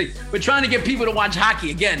 because I don't think we're trying to get people to watch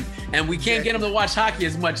hockey again, and we can't get them to watch hockey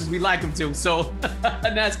as much as we like them to. So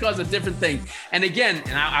NASCAR's a different thing. And again,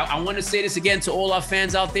 and I want to say this again to all our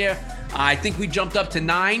fans out there. I think we jumped up to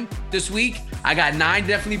 9 this week. I got 9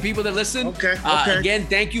 definitely people that listen. Okay. Again,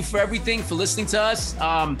 thank you for everything, for listening to us.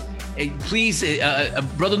 Please,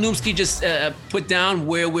 Brother Noomski just put down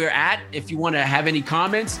where we're at. If you want to have any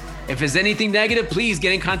comments, if there's anything negative, please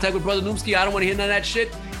get in contact with Brother Noomski. I don't want to hear none of that shit.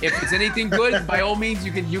 If it's anything good, by all means,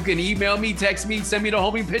 you can email me, text me, send me the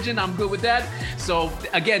homing pigeon. I'm good with that. So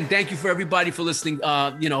again, thank you for everybody for listening.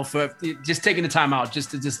 For just taking the time out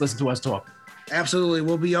just to listen to us talk. Absolutely.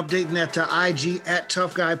 We'll be updating that to IG at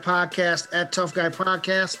Tough Guy Podcast, at Tough Guy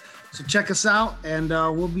Podcast. So check us out, and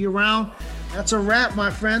we'll be around. That's a wrap, my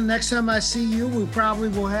friend. Next time I see you, we probably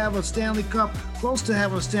will have a Stanley Cup, close to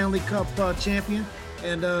having a Stanley Cup champion,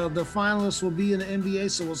 and the finalists will be in the NBA,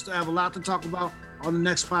 so we'll have a lot to talk about on the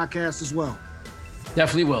next podcast as well.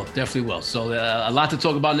 Definitely will. So a lot to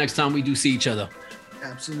talk about next time we do see each other.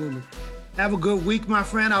 Absolutely. Have a good week, my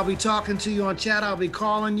friend. I'll be talking to you on chat. I'll be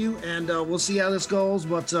calling you, and we'll see how this goes.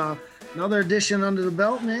 But another edition under the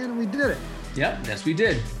belt, man, and we did it. Yep, yes, we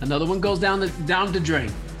did. Another one goes down the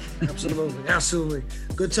drain. Absolutely.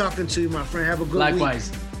 Good talking to you, my friend. Have a good week.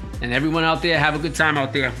 Likewise. And everyone out there, have a good time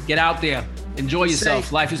out there. Get out there. Enjoy yourself.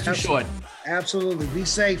 Safe. Life is too short. Absolutely. Be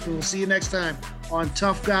safe, and we'll see you next time on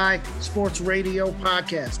Tough Guy Sports Radio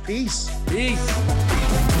Podcast. Peace. Peace.